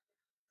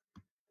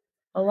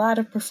a lot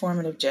of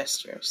performative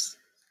gestures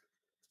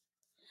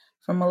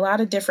from a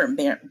lot of different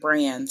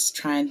brands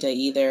trying to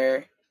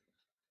either,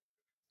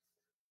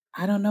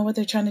 I don't know what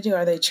they're trying to do.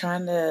 Are they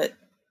trying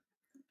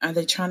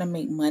to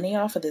make money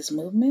off of this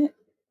movement?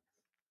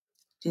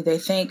 Do they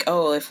think,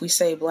 oh, if we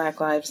say Black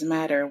Lives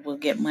Matter, we'll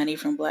get money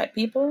from Black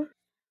people?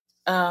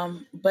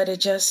 But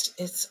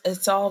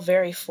it's all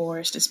very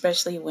forced,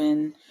 especially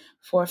when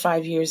 4 or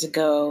 5 years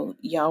ago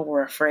y'all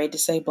were afraid to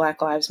say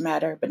Black Lives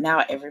Matter, but now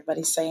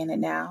everybody's saying it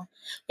now,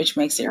 which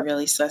makes it Yep.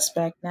 really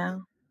suspect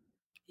now.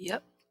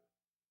 Yep.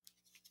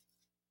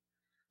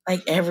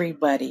 Like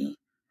everybody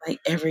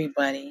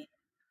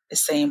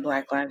is saying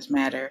Black Lives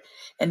Matter,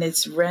 and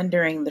it's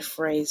rendering the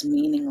phrase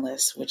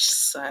meaningless, which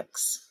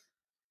sucks.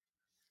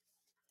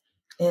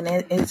 And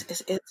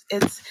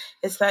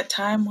it's that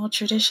time old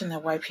tradition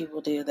that white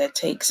people do, that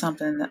take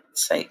something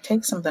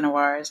of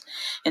ours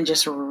and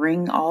just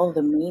wring all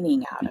the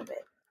meaning out of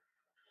it.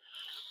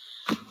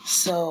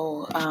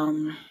 So,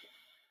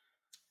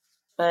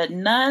 but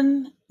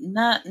none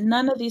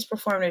of these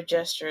performative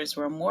gestures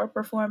were more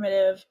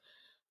performative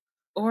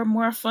or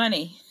more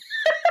funny.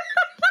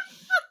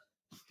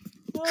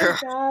 Oh Girl.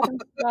 God, I'm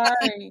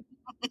sorry.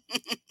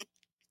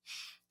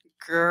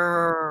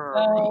 Girl.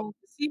 So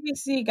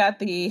CBC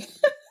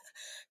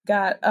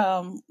got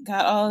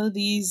all of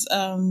these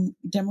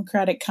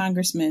Democratic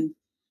Congress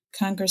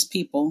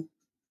people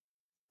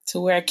to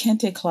wear a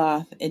kente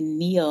cloth and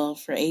kneel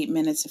for 8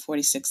 minutes and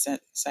 46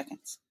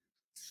 seconds.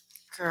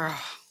 Girl.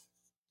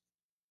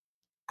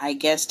 I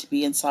guess to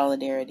be in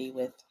solidarity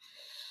with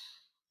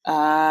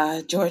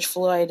George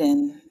Floyd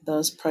and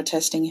those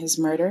protesting his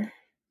murder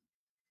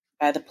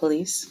by the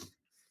police.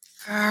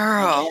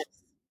 I Girl. guess.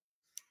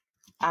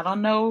 I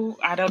don't know.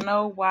 I don't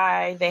know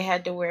why they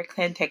had to wear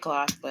kente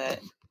cloth, but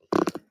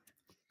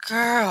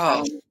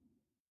Girl. um,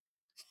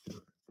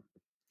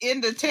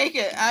 in to take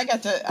it, I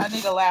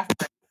need a laugh.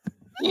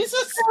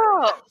 Jesus.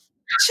 Girl.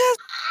 Just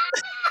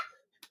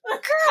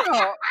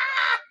girl.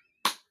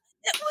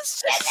 It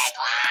was just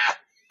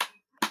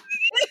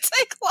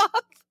take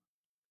cloth.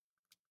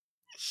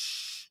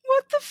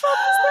 What the fuck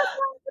was that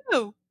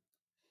gonna do?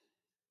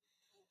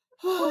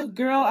 Oh, What?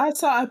 girl, I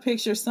saw a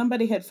picture.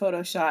 Somebody had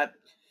photoshopped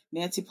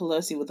Nancy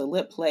Pelosi with a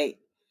lip plate,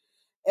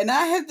 and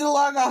I had to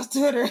log off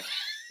Twitter.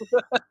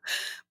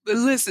 But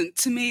listen,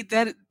 to me,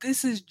 that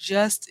this is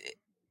just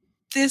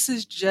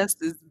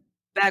as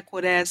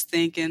backward ass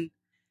thinking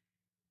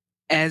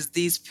as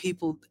these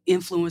people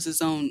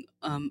influencers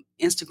on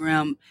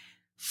Instagram,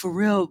 for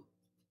real,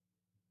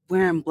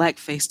 wearing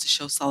blackface to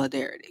show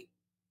solidarity.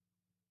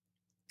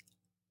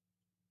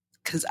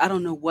 Because I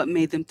don't know what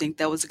made them think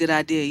that was a good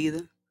idea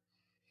either.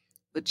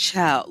 But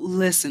child,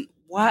 listen,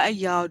 why are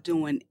y'all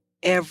doing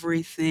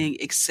everything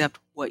except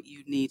what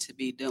you need to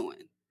be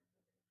doing?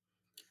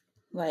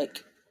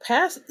 Like,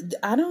 pass.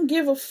 I don't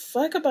give a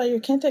fuck about your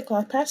kente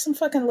cloth. Pass some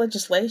fucking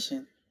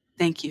legislation.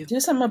 Thank you. Do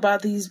something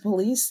about these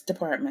police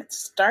departments,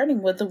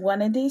 starting with the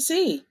one in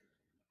DC,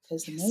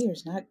 because the Yes.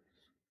 mayor's not.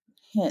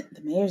 Hint: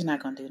 the mayor's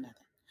not gonna do nothing.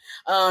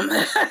 Um,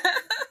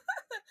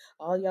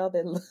 all y'all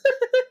that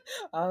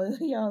all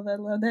y'all that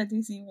love that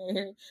DC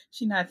mayor,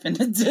 she not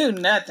finna do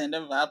nothing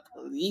about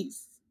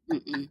police.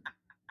 Mm-mm.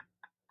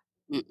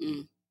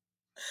 Mm-mm.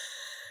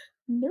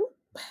 Nope.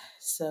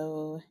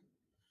 So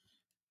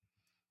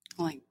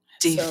Like,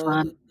 So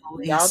Defund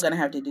y'all police. gonna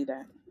have to do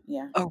that.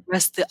 Yeah.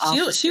 Arrest the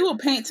She officers. will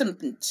paint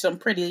some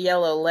pretty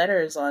yellow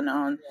letters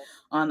on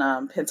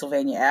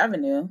Pennsylvania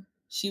Avenue.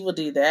 She will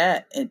do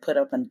that and put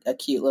up a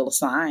cute little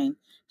sign.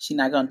 She's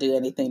not gonna do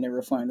anything to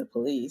reform the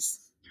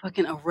police.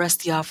 Fucking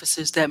arrest the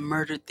officers that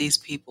murdered these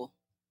people.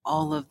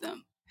 All of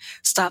them.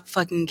 Stop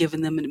fucking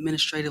giving them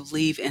administrative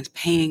leave and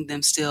paying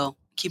them still,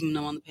 keeping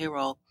them on the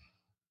payroll.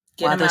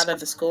 Get While them they're out of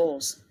the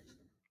schools.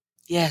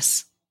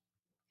 yes.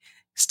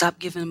 Stop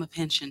giving them a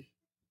pension.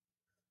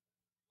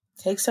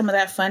 Take some of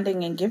that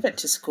funding and give it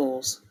to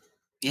schools,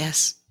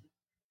 Yes.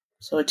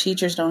 so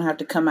teachers don't have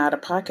to come out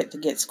of pocket to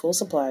get school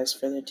supplies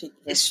for their for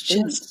It's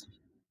just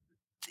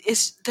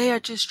students. they are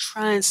just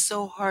trying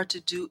so hard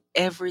to do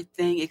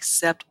everything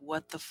except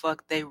what the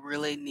fuck they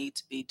really need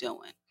to be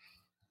doing.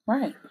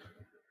 Right.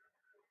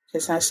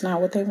 Because that's not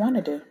what they want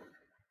to do.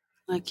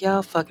 Like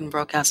y'all fucking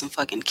broke out some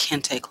fucking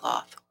kente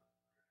cloth.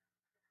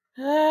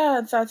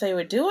 I thought they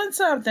were doing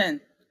something.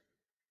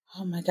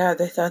 Oh my God,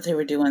 they thought they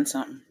were doing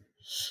something.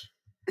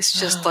 It's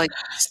just like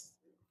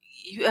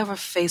you ever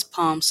face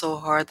palm so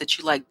hard that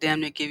you like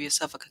damn near give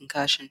yourself a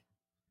concussion.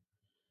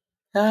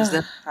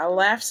 I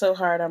laughed so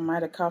hard I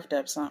might have coughed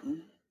up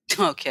something.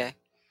 Okay.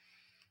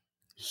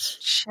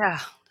 Yeah,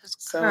 this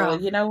So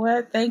girl. you know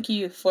what? Thank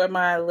you for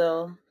my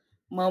little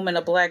moment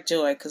of black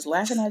joy, because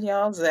laughing at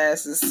y'all's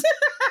asses. Sitting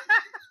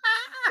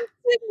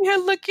here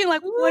looking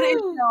like, what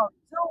is y'all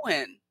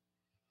doing?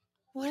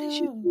 What is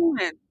you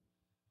doing?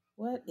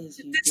 What is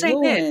you This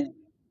doing? ain't it.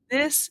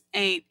 This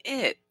ain't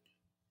it.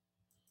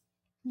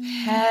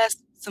 Pass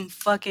some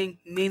fucking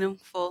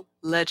meaningful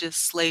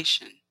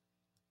legislation.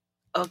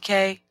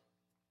 Okay?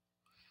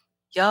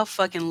 Y'all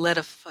fucking let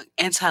a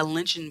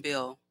anti-lynching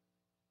bill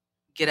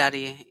get out of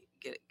your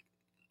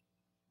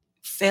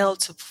failed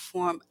to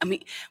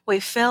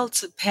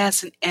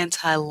pass an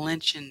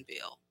anti-lynching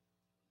bill.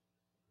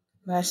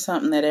 That's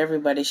something that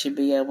everybody should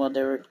be able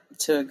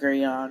to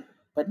agree on.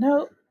 But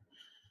nope.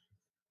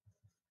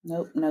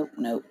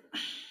 Nope.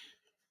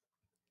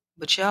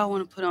 But y'all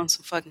want to put on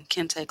some fucking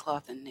kente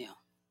cloth and kneel.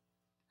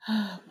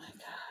 Oh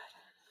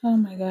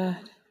my God.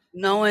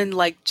 Knowing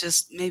like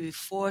just maybe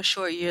 4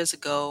 short years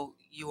ago,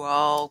 you were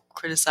all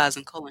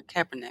criticizing Colin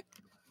Kaepernick.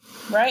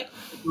 Right?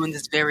 Doing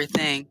this very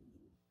thing.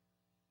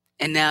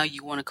 And now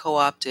you want to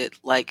co-opt it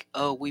like,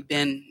 oh, we've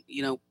been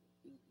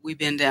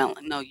down.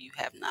 No, you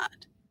have not.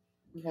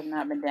 You have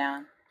not been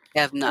down.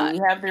 Have not. And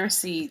we have the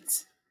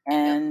receipts,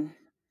 and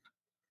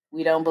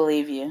we don't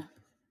believe you.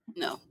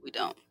 No, we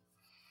don't.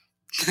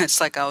 It's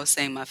like I was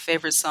saying, my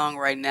favorite song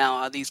right now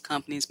are these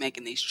companies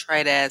making these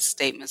trite-ass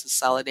statements of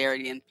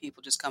solidarity and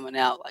people just coming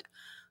out like,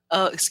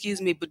 oh,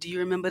 excuse me, but do you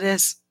remember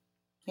this?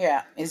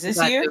 Yeah. Is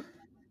this you?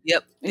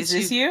 Yep. Is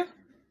this you?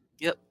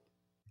 Yep.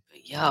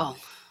 But y'all.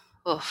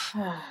 Oh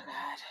God.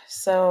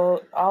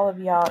 So all of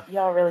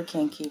y'all really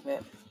can't keep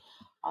it.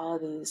 All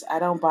of these, I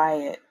don't buy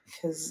it,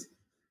 because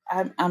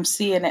I'm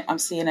seeing it. I'm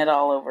seeing it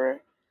all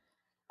over.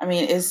 I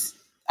mean,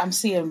 I'm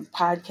seeing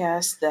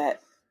podcasts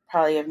that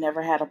probably have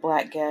never had a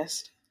black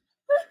guest.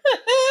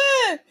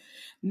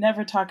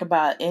 Never talk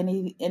about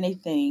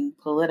anything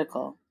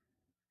political.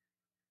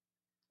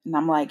 And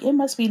I'm like, it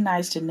must be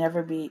nice to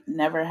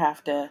never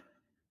have to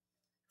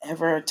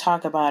ever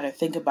talk about or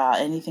think about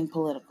anything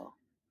political.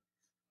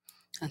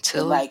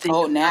 Until like,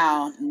 oh,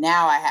 now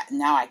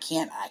I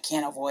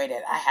can't avoid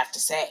it. I have to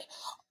say,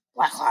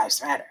 Black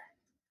Lives Matter.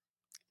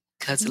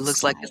 Because it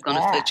looks like it's going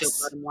to affect your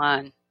bottom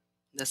line.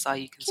 That's all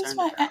you're concerned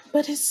about.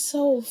 But it's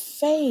so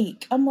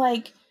fake. I'm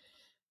like,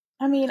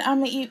 I mean,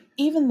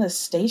 even the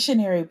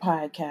stationary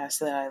podcasts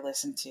that I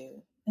listen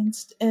to, and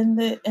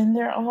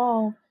they're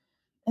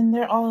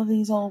all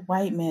these old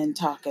white men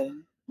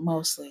talking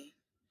mostly,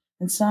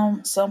 and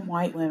some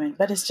white women,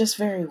 but it's just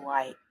very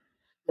white.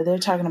 But they're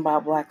talking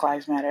about Black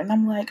Lives Matter, and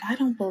I'm like, I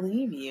don't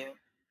believe you.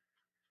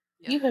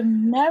 Yep. You have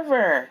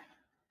never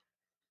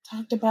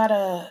talked about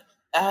a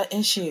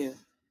issue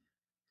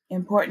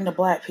important to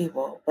black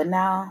people, but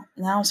now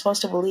I'm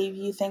supposed to believe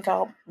you think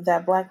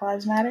that Black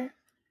Lives Matter?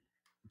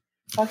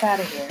 Fuck out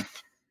of here.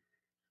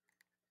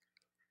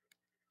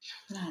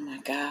 Oh my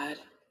God.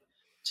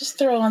 Just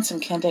throw on some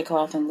kente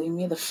cloth and leave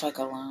me the fuck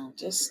alone.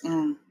 Just,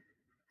 man.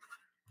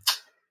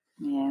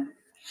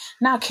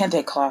 Now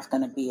kente cloth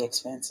gonna be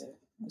expensive.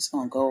 It's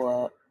gonna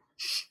go up.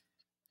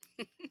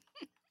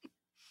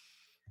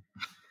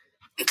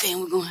 Then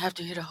we're gonna have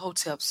to hit the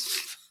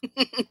hotels.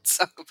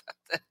 Talk about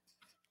that.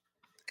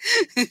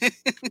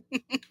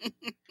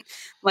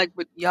 Like,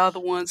 but y'all the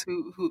ones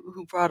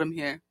who brought him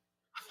here.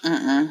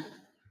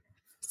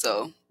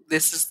 So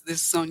this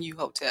is on you,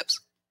 Hoteps.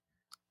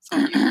 It's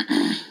on you.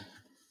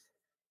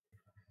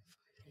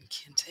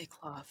 Kente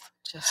cloth.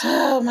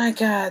 Oh my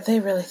God, they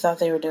really thought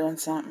they were doing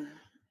something.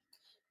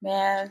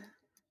 Man,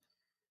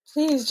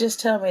 please just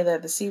tell me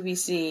that the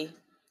CBC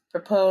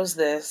proposed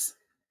this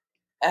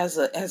as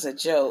a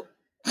joke,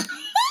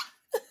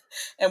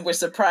 and we're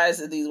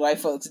surprised that these white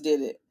folks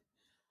did it.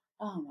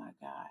 Oh my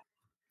God.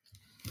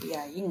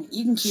 Yeah, you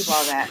can keep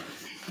all that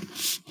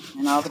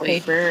and all the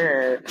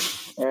paper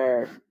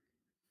or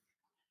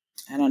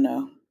I don't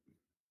know,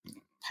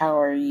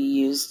 power you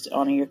used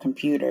on your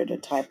computer to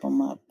type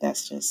them up.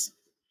 That's just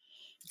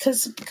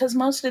because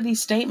most of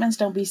these statements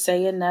don't be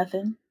saying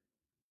nothing.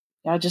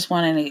 Y'all just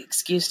want an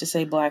excuse to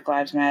say Black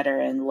Lives Matter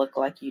and look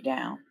like you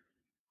down.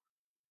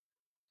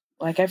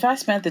 Like, if I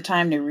spent the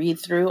time to read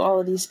through all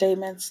of these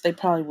statements, they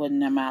probably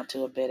wouldn't amount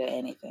to a bit of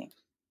anything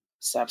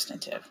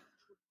substantive.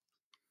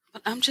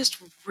 But I'm just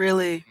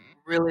really,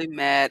 really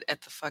mad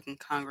at the fucking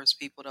Congress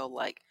people, though.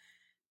 Like,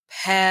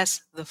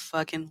 pass the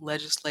fucking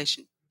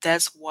legislation.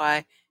 That's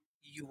why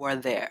you are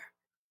there.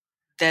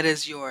 That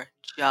is your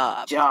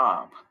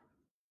job.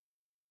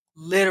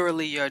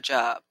 Literally your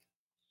job.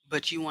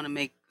 But you want to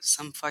make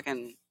some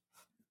fucking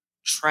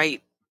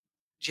trite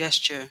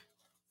gesture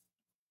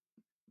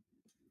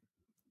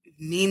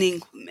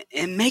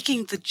and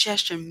making the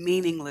gesture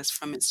meaningless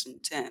from its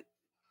intent,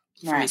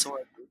 from its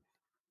origin.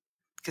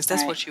 Because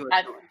that's what you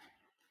are doing.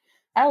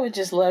 I would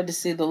just love to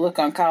see the look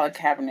on Colin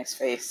Kaepernick's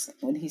face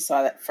when he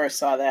first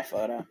saw that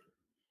photo.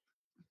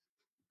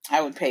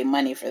 I would pay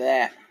money for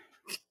that.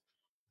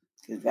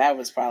 Because that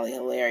was probably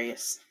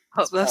hilarious.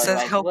 Hopefully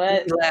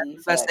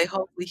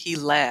he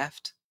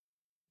laughed.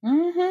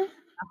 Mm-hmm.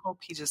 I hope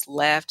he just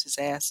laughed his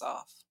ass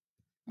off.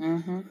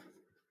 Mm-hmm.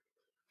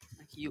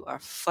 Like, you are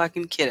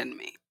fucking kidding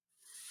me.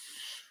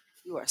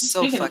 You are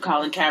so Speaking fucking... of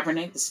Colin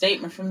Kaepernick, the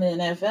statement from the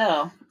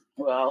NFL,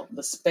 well,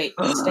 the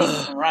statement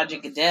from Roger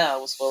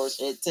Goodell was full of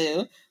shit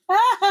too.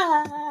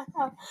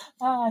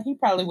 He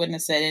probably wouldn't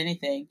have said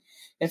anything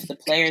if the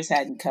players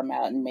hadn't come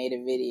out and made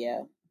a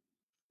video.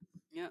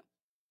 Yeah.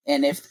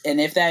 And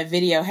if that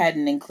video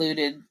hadn't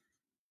included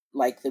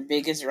like the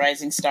biggest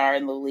rising star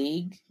in the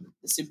league,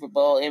 the Super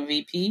Bowl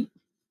MVP,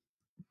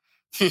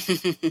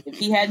 if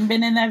he hadn't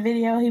been in that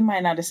video, he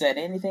might not have said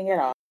anything at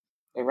all.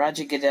 But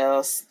Roger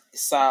Goodell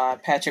saw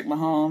Patrick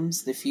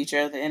Mahomes, the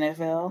future of the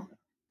NFL,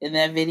 in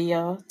that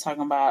video,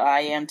 talking about I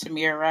am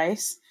Tamir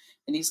Rice,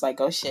 and he's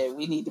like, "Oh shit,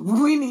 we need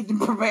to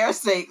prepare a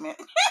statement."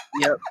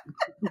 Yep.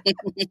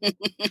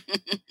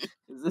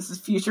 This is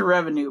future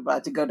revenue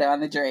about to go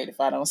down the drain if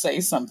I don't say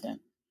something.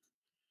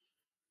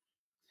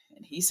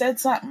 And he said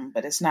something,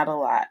 but it's not a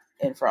lot.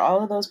 And for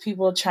all of those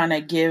people trying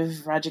to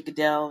give Roger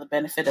Goodell the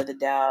benefit of the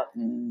doubt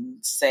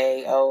and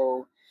say,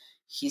 "Oh,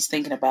 he's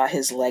thinking about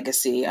his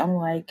legacy," I'm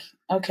like,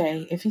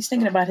 okay, if he's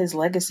thinking about his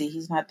legacy,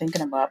 he's not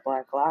thinking about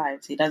Black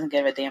lives. He doesn't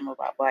give a damn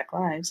about Black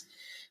lives.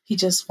 He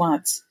just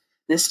wants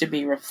this to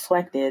be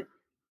reflected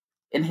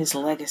in his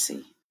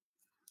legacy.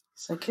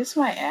 So kiss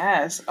my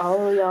ass.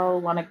 All of y'all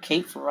want to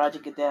cape for Roger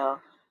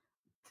Goodell.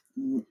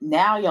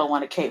 Now y'all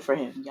want to cape for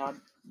him. Y'all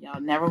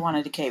never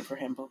wanted to cape for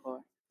him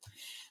before.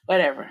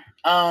 Whatever.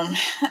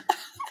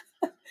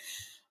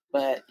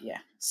 But yeah.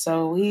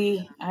 So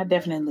I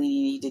definitely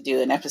need to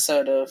do an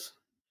episode of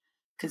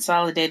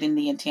Consolidating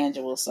the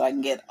Intangibles so I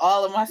can get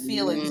all of my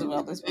feelings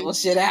about this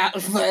bullshit out.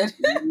 But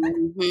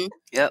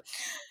yep.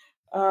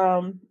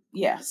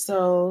 Yeah,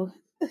 so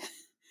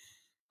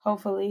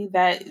hopefully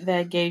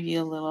that gave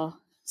you a little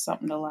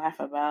something to laugh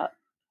about.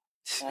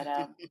 But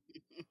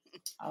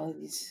all of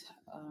these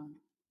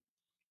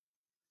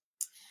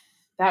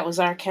that was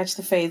our Catch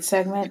the Fade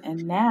segment,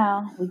 and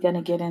now we're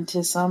gonna get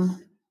into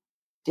some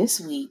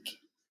This Week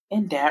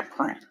in Dat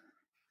Print.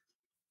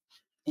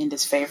 In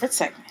this favorite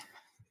segment.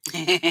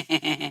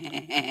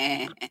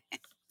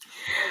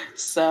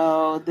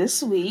 So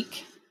this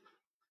week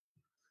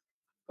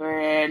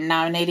we're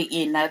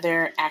nominating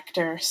another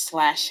actor /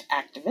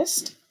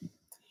 activist.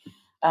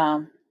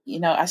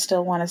 I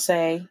still want to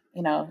say,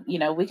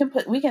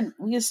 we can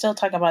still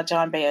talk about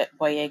John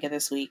Boyega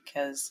this week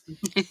because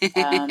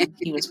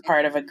he was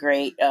part of a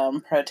great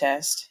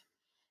protest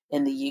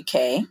in the UK,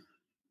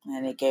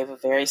 and it gave a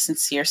very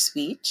sincere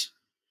speech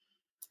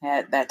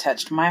that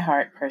touched my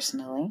heart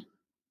personally.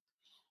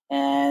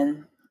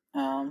 And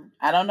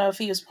I don't know if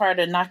he was part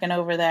of knocking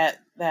over that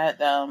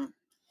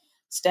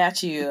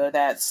statue of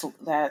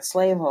that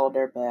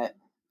slaveholder, but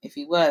if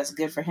he was,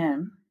 good for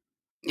him.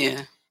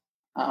 Yeah.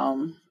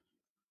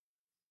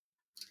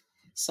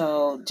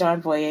 So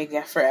John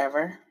Boyega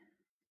forever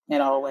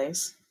and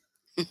always.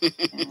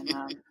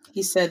 And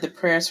he said the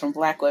prayers from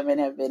Black women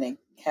have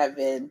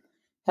been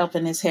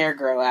helping his hair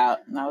grow out,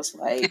 and I was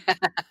like,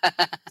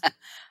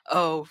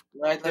 "Oh,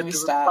 Lord, let me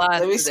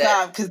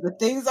stop because the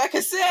things I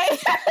could say."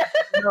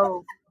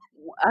 No,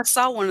 I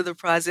saw one of the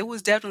replies. It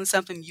was definitely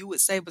something you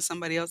would say, but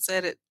somebody else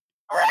said it.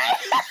 Right.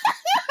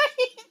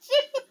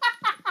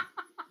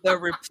 The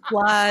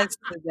replies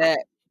to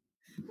that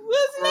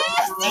was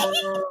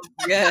nasty.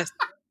 Yes,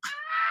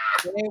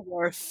 they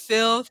were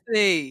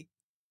filthy.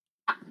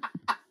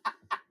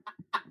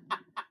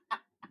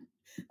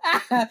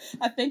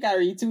 I think I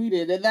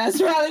retweeted, and that's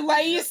probably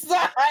why you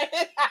saw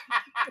it.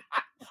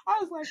 I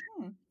was like,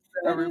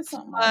 The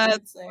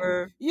replies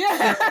were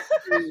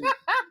filthy.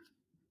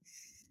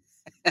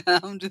 And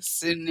I'm just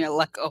sitting there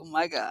like, oh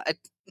my God.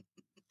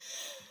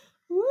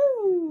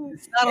 Woo.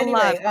 It's not a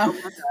lie. Oh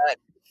my God.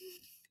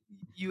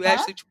 You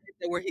actually tweeted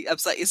that where I'm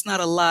like, it's not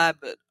a lie,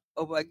 but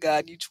oh my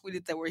God, you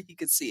tweeted that where he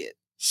could see it.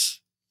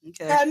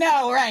 Okay. I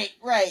know, right.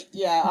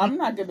 Yeah, I'm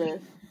not gonna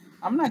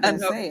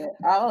say it.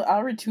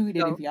 I'll retweet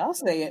it if y'all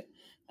say it.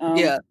 Um,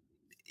 Yeah,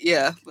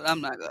 yeah, but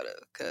I'm not gonna,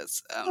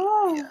 cause yeah,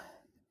 oh,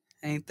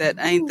 ain't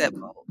that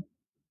bold.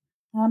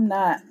 I'm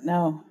not,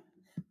 no.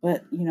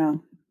 But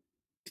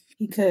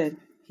he could.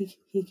 He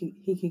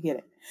could get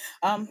it.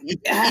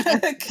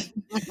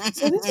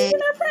 So this has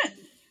been our friend.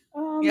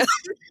 Yeah.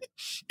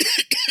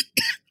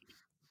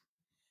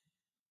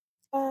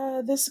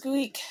 This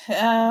week,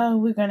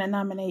 we're gonna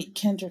nominate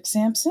Kendrick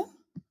Sampson.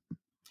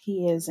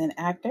 He is an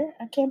actor.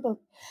 I can't believe,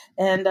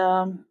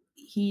 and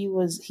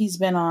he's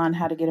been on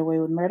How to Get Away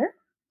with Murder,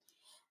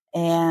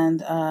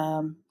 and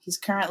he's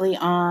currently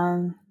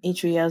on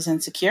HBO's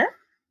Insecure,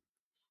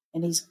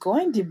 and he's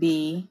going to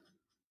be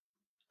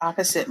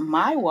opposite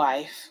my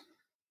wife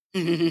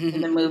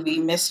in the movie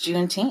Miss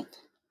Juneteenth.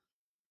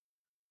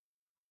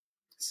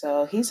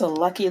 So he's a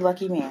lucky,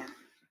 lucky man.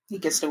 He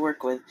gets to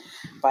work with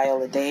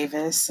Viola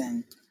Davis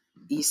and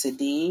Issa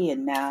D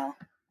and now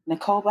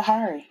Nicole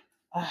Bahari.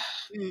 Ah,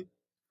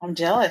 I'm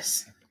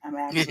jealous. I'm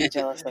actually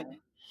jealous of him.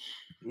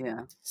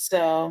 Yeah.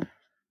 So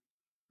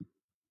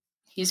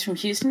he's from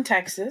Houston,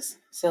 Texas.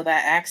 So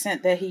that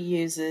accent that he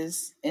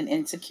uses in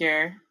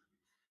Insecure,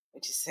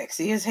 which is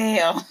sexy as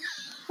hell,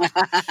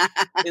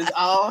 is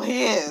all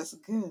his.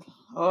 Good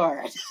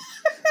Lord.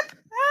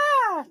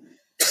 Ah,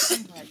 oh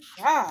my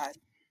God.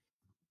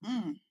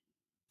 Mm.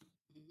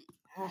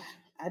 Ah,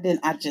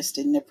 I just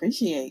didn't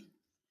appreciate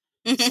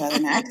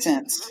Southern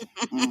accents.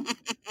 Mm.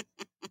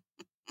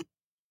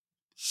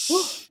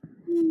 Whew,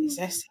 he's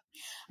sexy.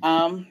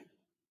 Um,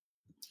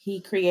 he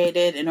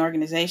created an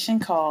organization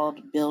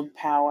called Build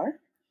Power,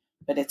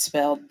 but it's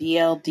spelled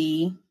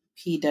BLDPWR,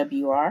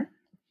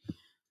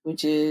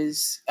 which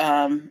is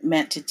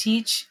meant to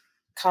teach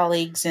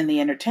colleagues in the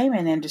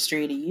entertainment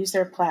industry to use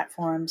their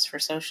platforms for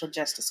social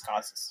justice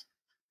causes.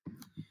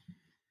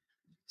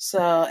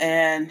 So,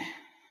 and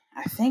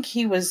I think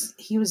he was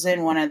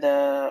in one of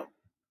the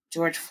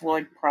George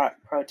Floyd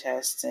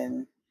protests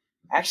and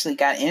actually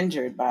got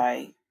injured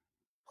by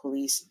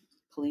police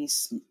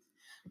police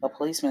a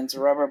policeman's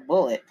rubber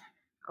bullet.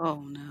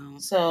 Oh no.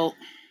 So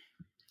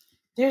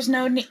there's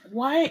no need.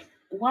 Why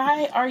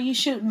are you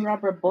shooting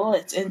rubber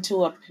bullets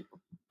into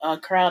a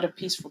crowd of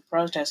peaceful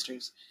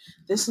protesters?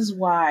 This is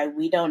why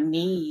we don't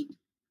need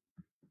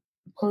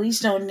police.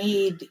 Don't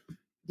need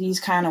these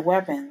kind of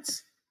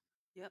weapons,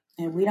 Yep.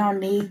 and we don't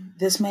need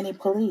this many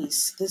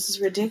police. This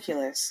is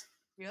ridiculous.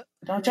 Yep.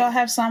 Don't y'all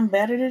have something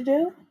better to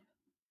do?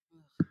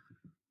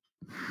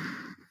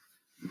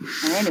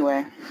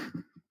 Anyway,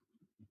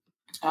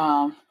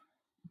 um,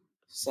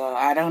 so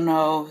I don't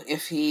know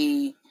if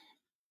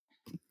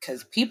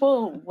because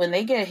people when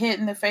they get hit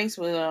in the face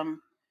with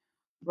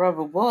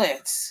rubber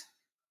bullets,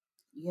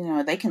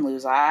 they can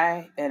lose an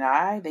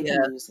eye, they can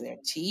Yeah. lose their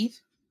teeth.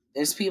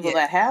 There's people Yeah.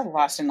 that have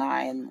lost an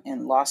eye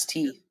and lost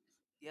teeth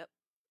Yep.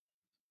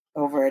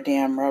 over a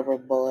damn rubber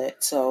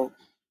bullet. So,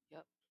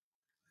 Yep.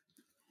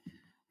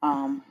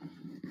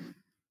 um,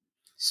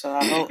 so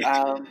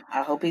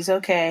I hope he's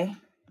okay.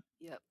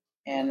 Yep.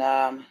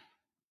 And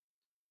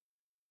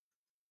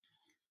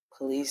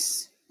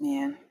police,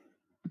 man,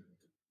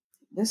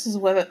 this is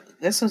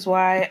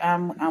why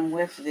I'm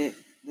with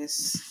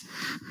this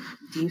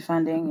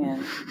defunding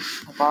and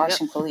Yep.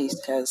 abolishing police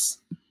because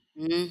I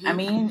Mm-hmm.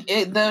 mean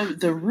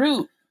the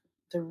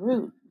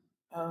root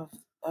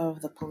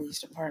of the police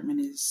department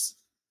is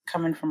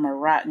coming from a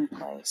rotten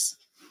place.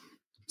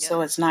 Yep.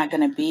 So it's not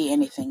going to be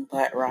anything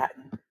but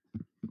rotten,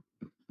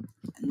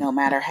 no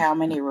matter how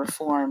many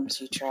reforms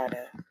you try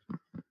to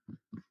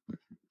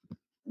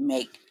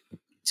make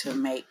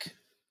make.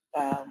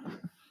 Um,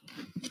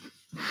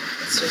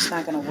 it's just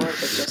not going to work.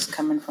 It's just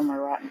coming from a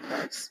rotten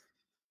place.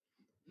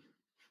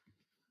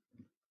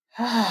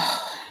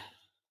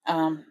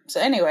 So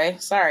anyway,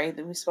 sorry,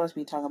 we're supposed to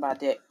be talking about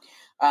dick.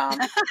 Um,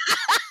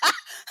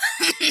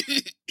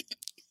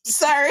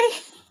 sorry,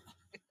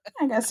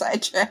 I got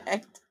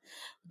sidetracked.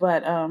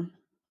 But I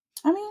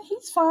mean,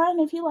 he's fine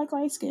if you like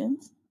light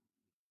skins.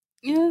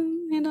 Yeah,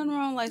 ain't nothing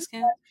wrong, light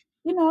skin.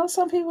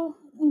 Some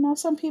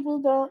people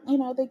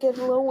don't. They get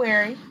a little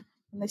wary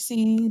when they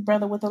see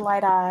brother with the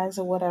light eyes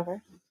or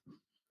whatever.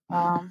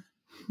 Um,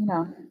 you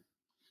know,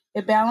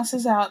 it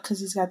balances out because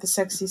he's got the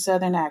sexy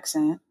Southern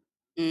accent.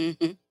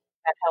 Mm-hmm.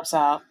 That helps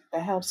out.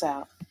 That helps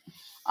out.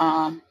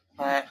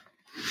 But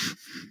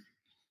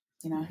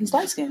he's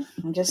light skinned.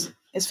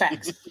 It's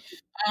facts.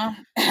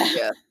 Um,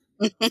 Yeah.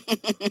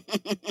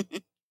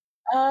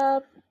 uh,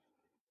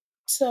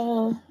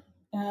 so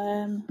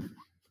um,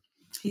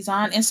 he's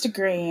on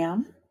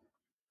Instagram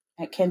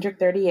at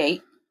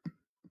Kendrick38,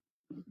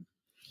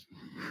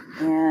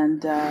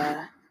 and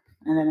then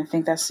I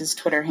think that's his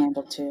Twitter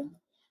handle too.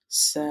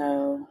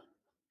 So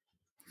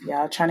if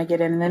y'all trying to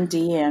get in them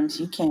DMs,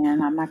 you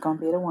can. I'm not gonna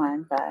be the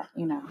one, but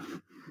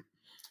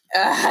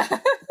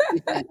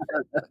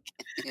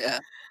Yeah.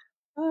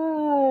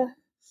 uh,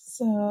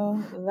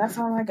 so that's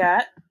all I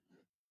got.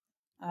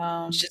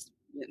 Um, Just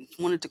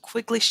wanted to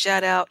quickly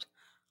shout out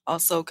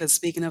also because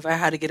speaking of our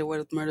How to Get Away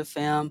with Murder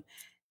fam,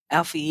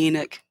 Alfie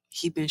Enoch,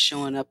 he been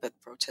showing up at the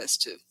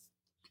protest too.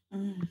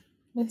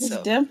 with his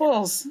So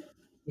dimples.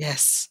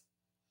 yes.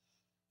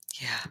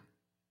 Yeah.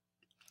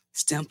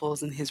 his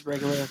dimples and his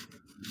regular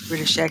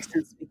British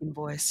accent speaking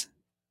voice.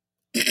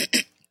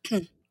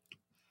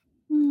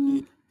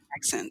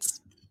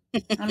 Accents.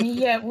 I mean,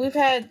 yeah, we've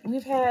had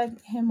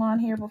him on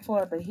here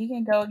before, but he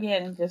can go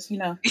again and just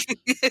John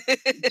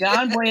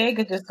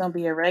Boyega just gonna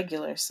be a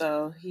regular.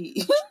 So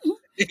he,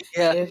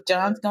 Yeah. if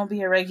John's gonna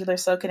be a regular,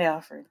 so can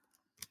Alfred.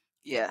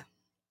 Yeah.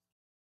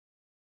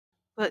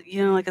 But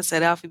like I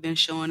said, Alfie been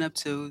showing up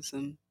too.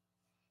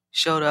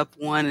 Showed up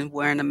one and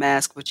wearing a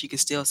mask, but you can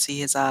still see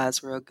his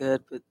eyes real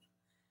good. But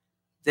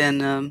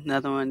then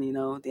another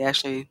one, they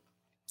actually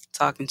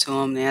talking to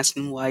him, they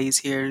asking him why he's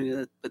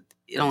here, but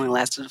it only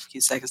lasted a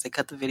few seconds. They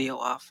cut the video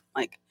off.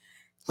 Like,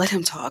 let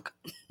him talk.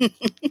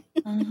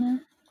 Mm-hmm.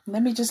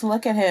 Let me just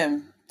look at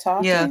him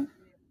talking. Yeah.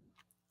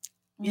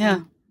 Yeah.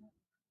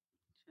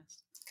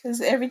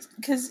 Because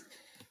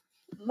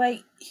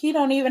like he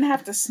don't even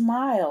have to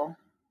smile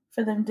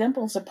for them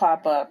dimples to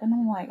pop up, and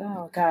I'm like,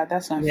 oh God,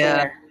 that's not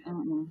fair.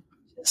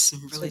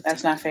 Really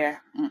that's not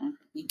fair.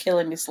 You're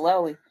killing me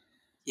slowly.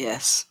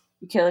 Yes.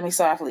 You're killing me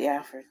softly,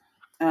 Alfred.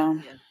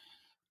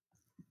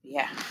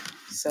 Yeah.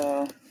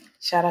 So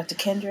shout out to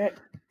Kendrick.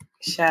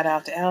 Shout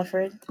out to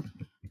Alfred.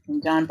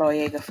 And John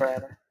Boyega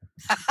forever.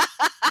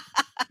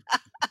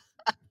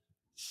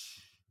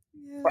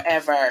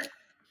 Forever.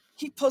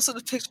 He posted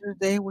a picture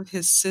today with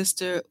his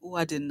sister, who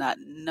I did not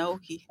know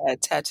he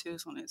had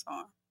tattoos on his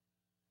arm.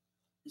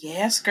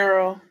 Yes,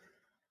 girl.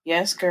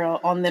 Yes, girl.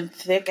 On them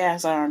thick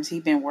ass arms he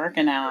been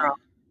working out. Girl.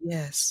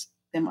 Yes.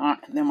 Them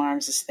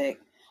arms is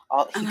thick.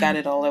 He got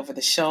it all over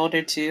the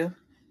shoulder too.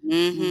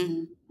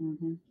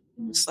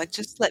 It's like,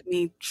 just let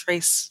me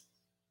trace.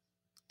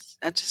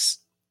 I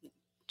just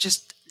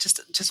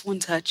one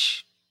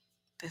touch.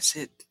 That's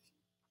it.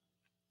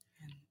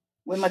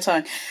 With my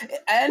tongue.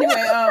 Anyway,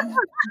 what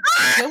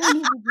we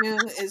need to do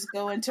is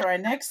go into our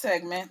next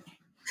segment,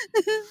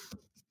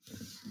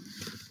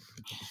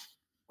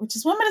 which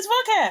is Womanist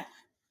Vocab.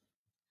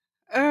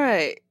 All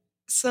right.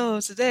 So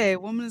today,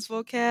 Womanist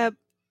Vocab,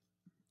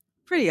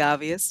 pretty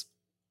obvious.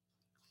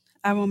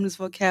 Our Womanist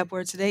Vocab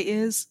word today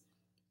is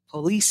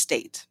police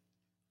state.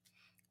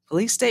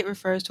 Police state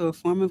refers to a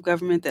form of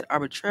government that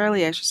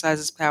arbitrarily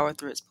exercises power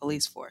through its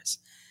police force.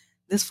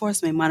 This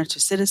force may monitor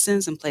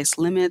citizens and place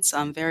limits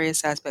on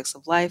various aspects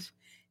of life,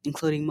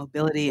 including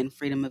mobility and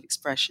freedom of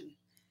expression.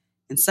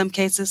 In some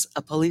cases,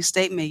 a police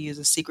state may use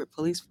a secret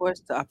police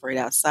force to operate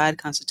outside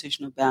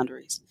constitutional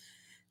boundaries.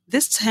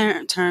 This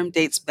term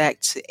dates back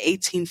to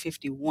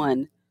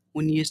 1851,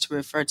 when used to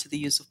refer to the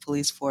use of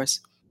police force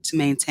to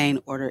maintain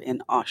order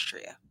in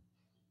Austria.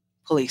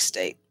 Police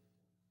state.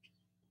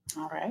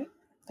 All right.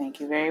 Thank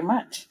you very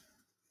much.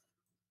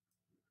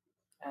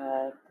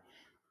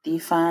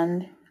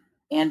 Defund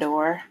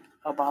and/or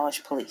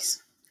abolish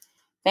police.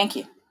 Thank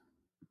you.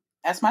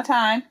 That's my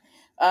time.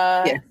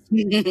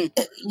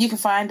 You can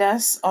find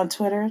us on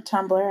Twitter,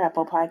 Tumblr,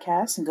 Apple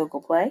Podcasts, and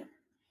Google Play.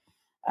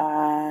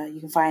 You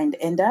can find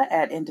Enda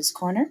at Enda's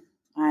Corner.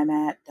 I'm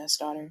at Dust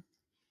Daughter.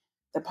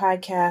 The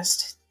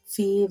podcast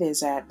feed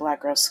is at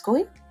Black Girl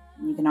Squee.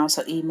 You can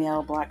also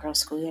email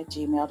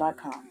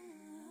blackgirlsquee@gmail.com.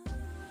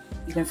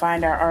 You can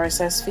find our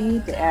RSS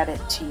feed to add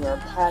it to your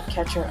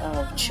podcatcher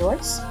of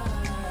choice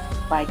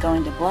by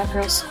going to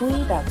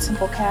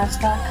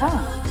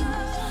blackgirlsquee.simplecast.com.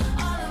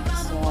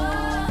 So,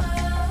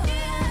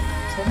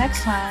 till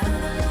next time,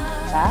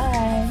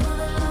 bye.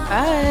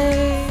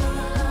 Bye.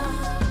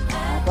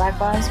 Black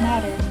Lives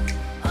Matter.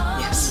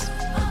 Yes.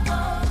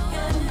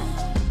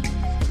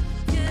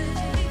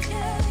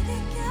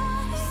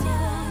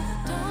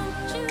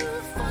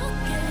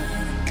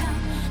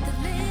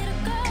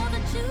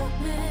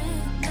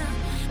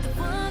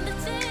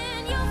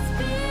 Your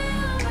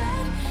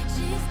spirit,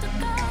 she's the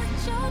girl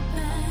that you're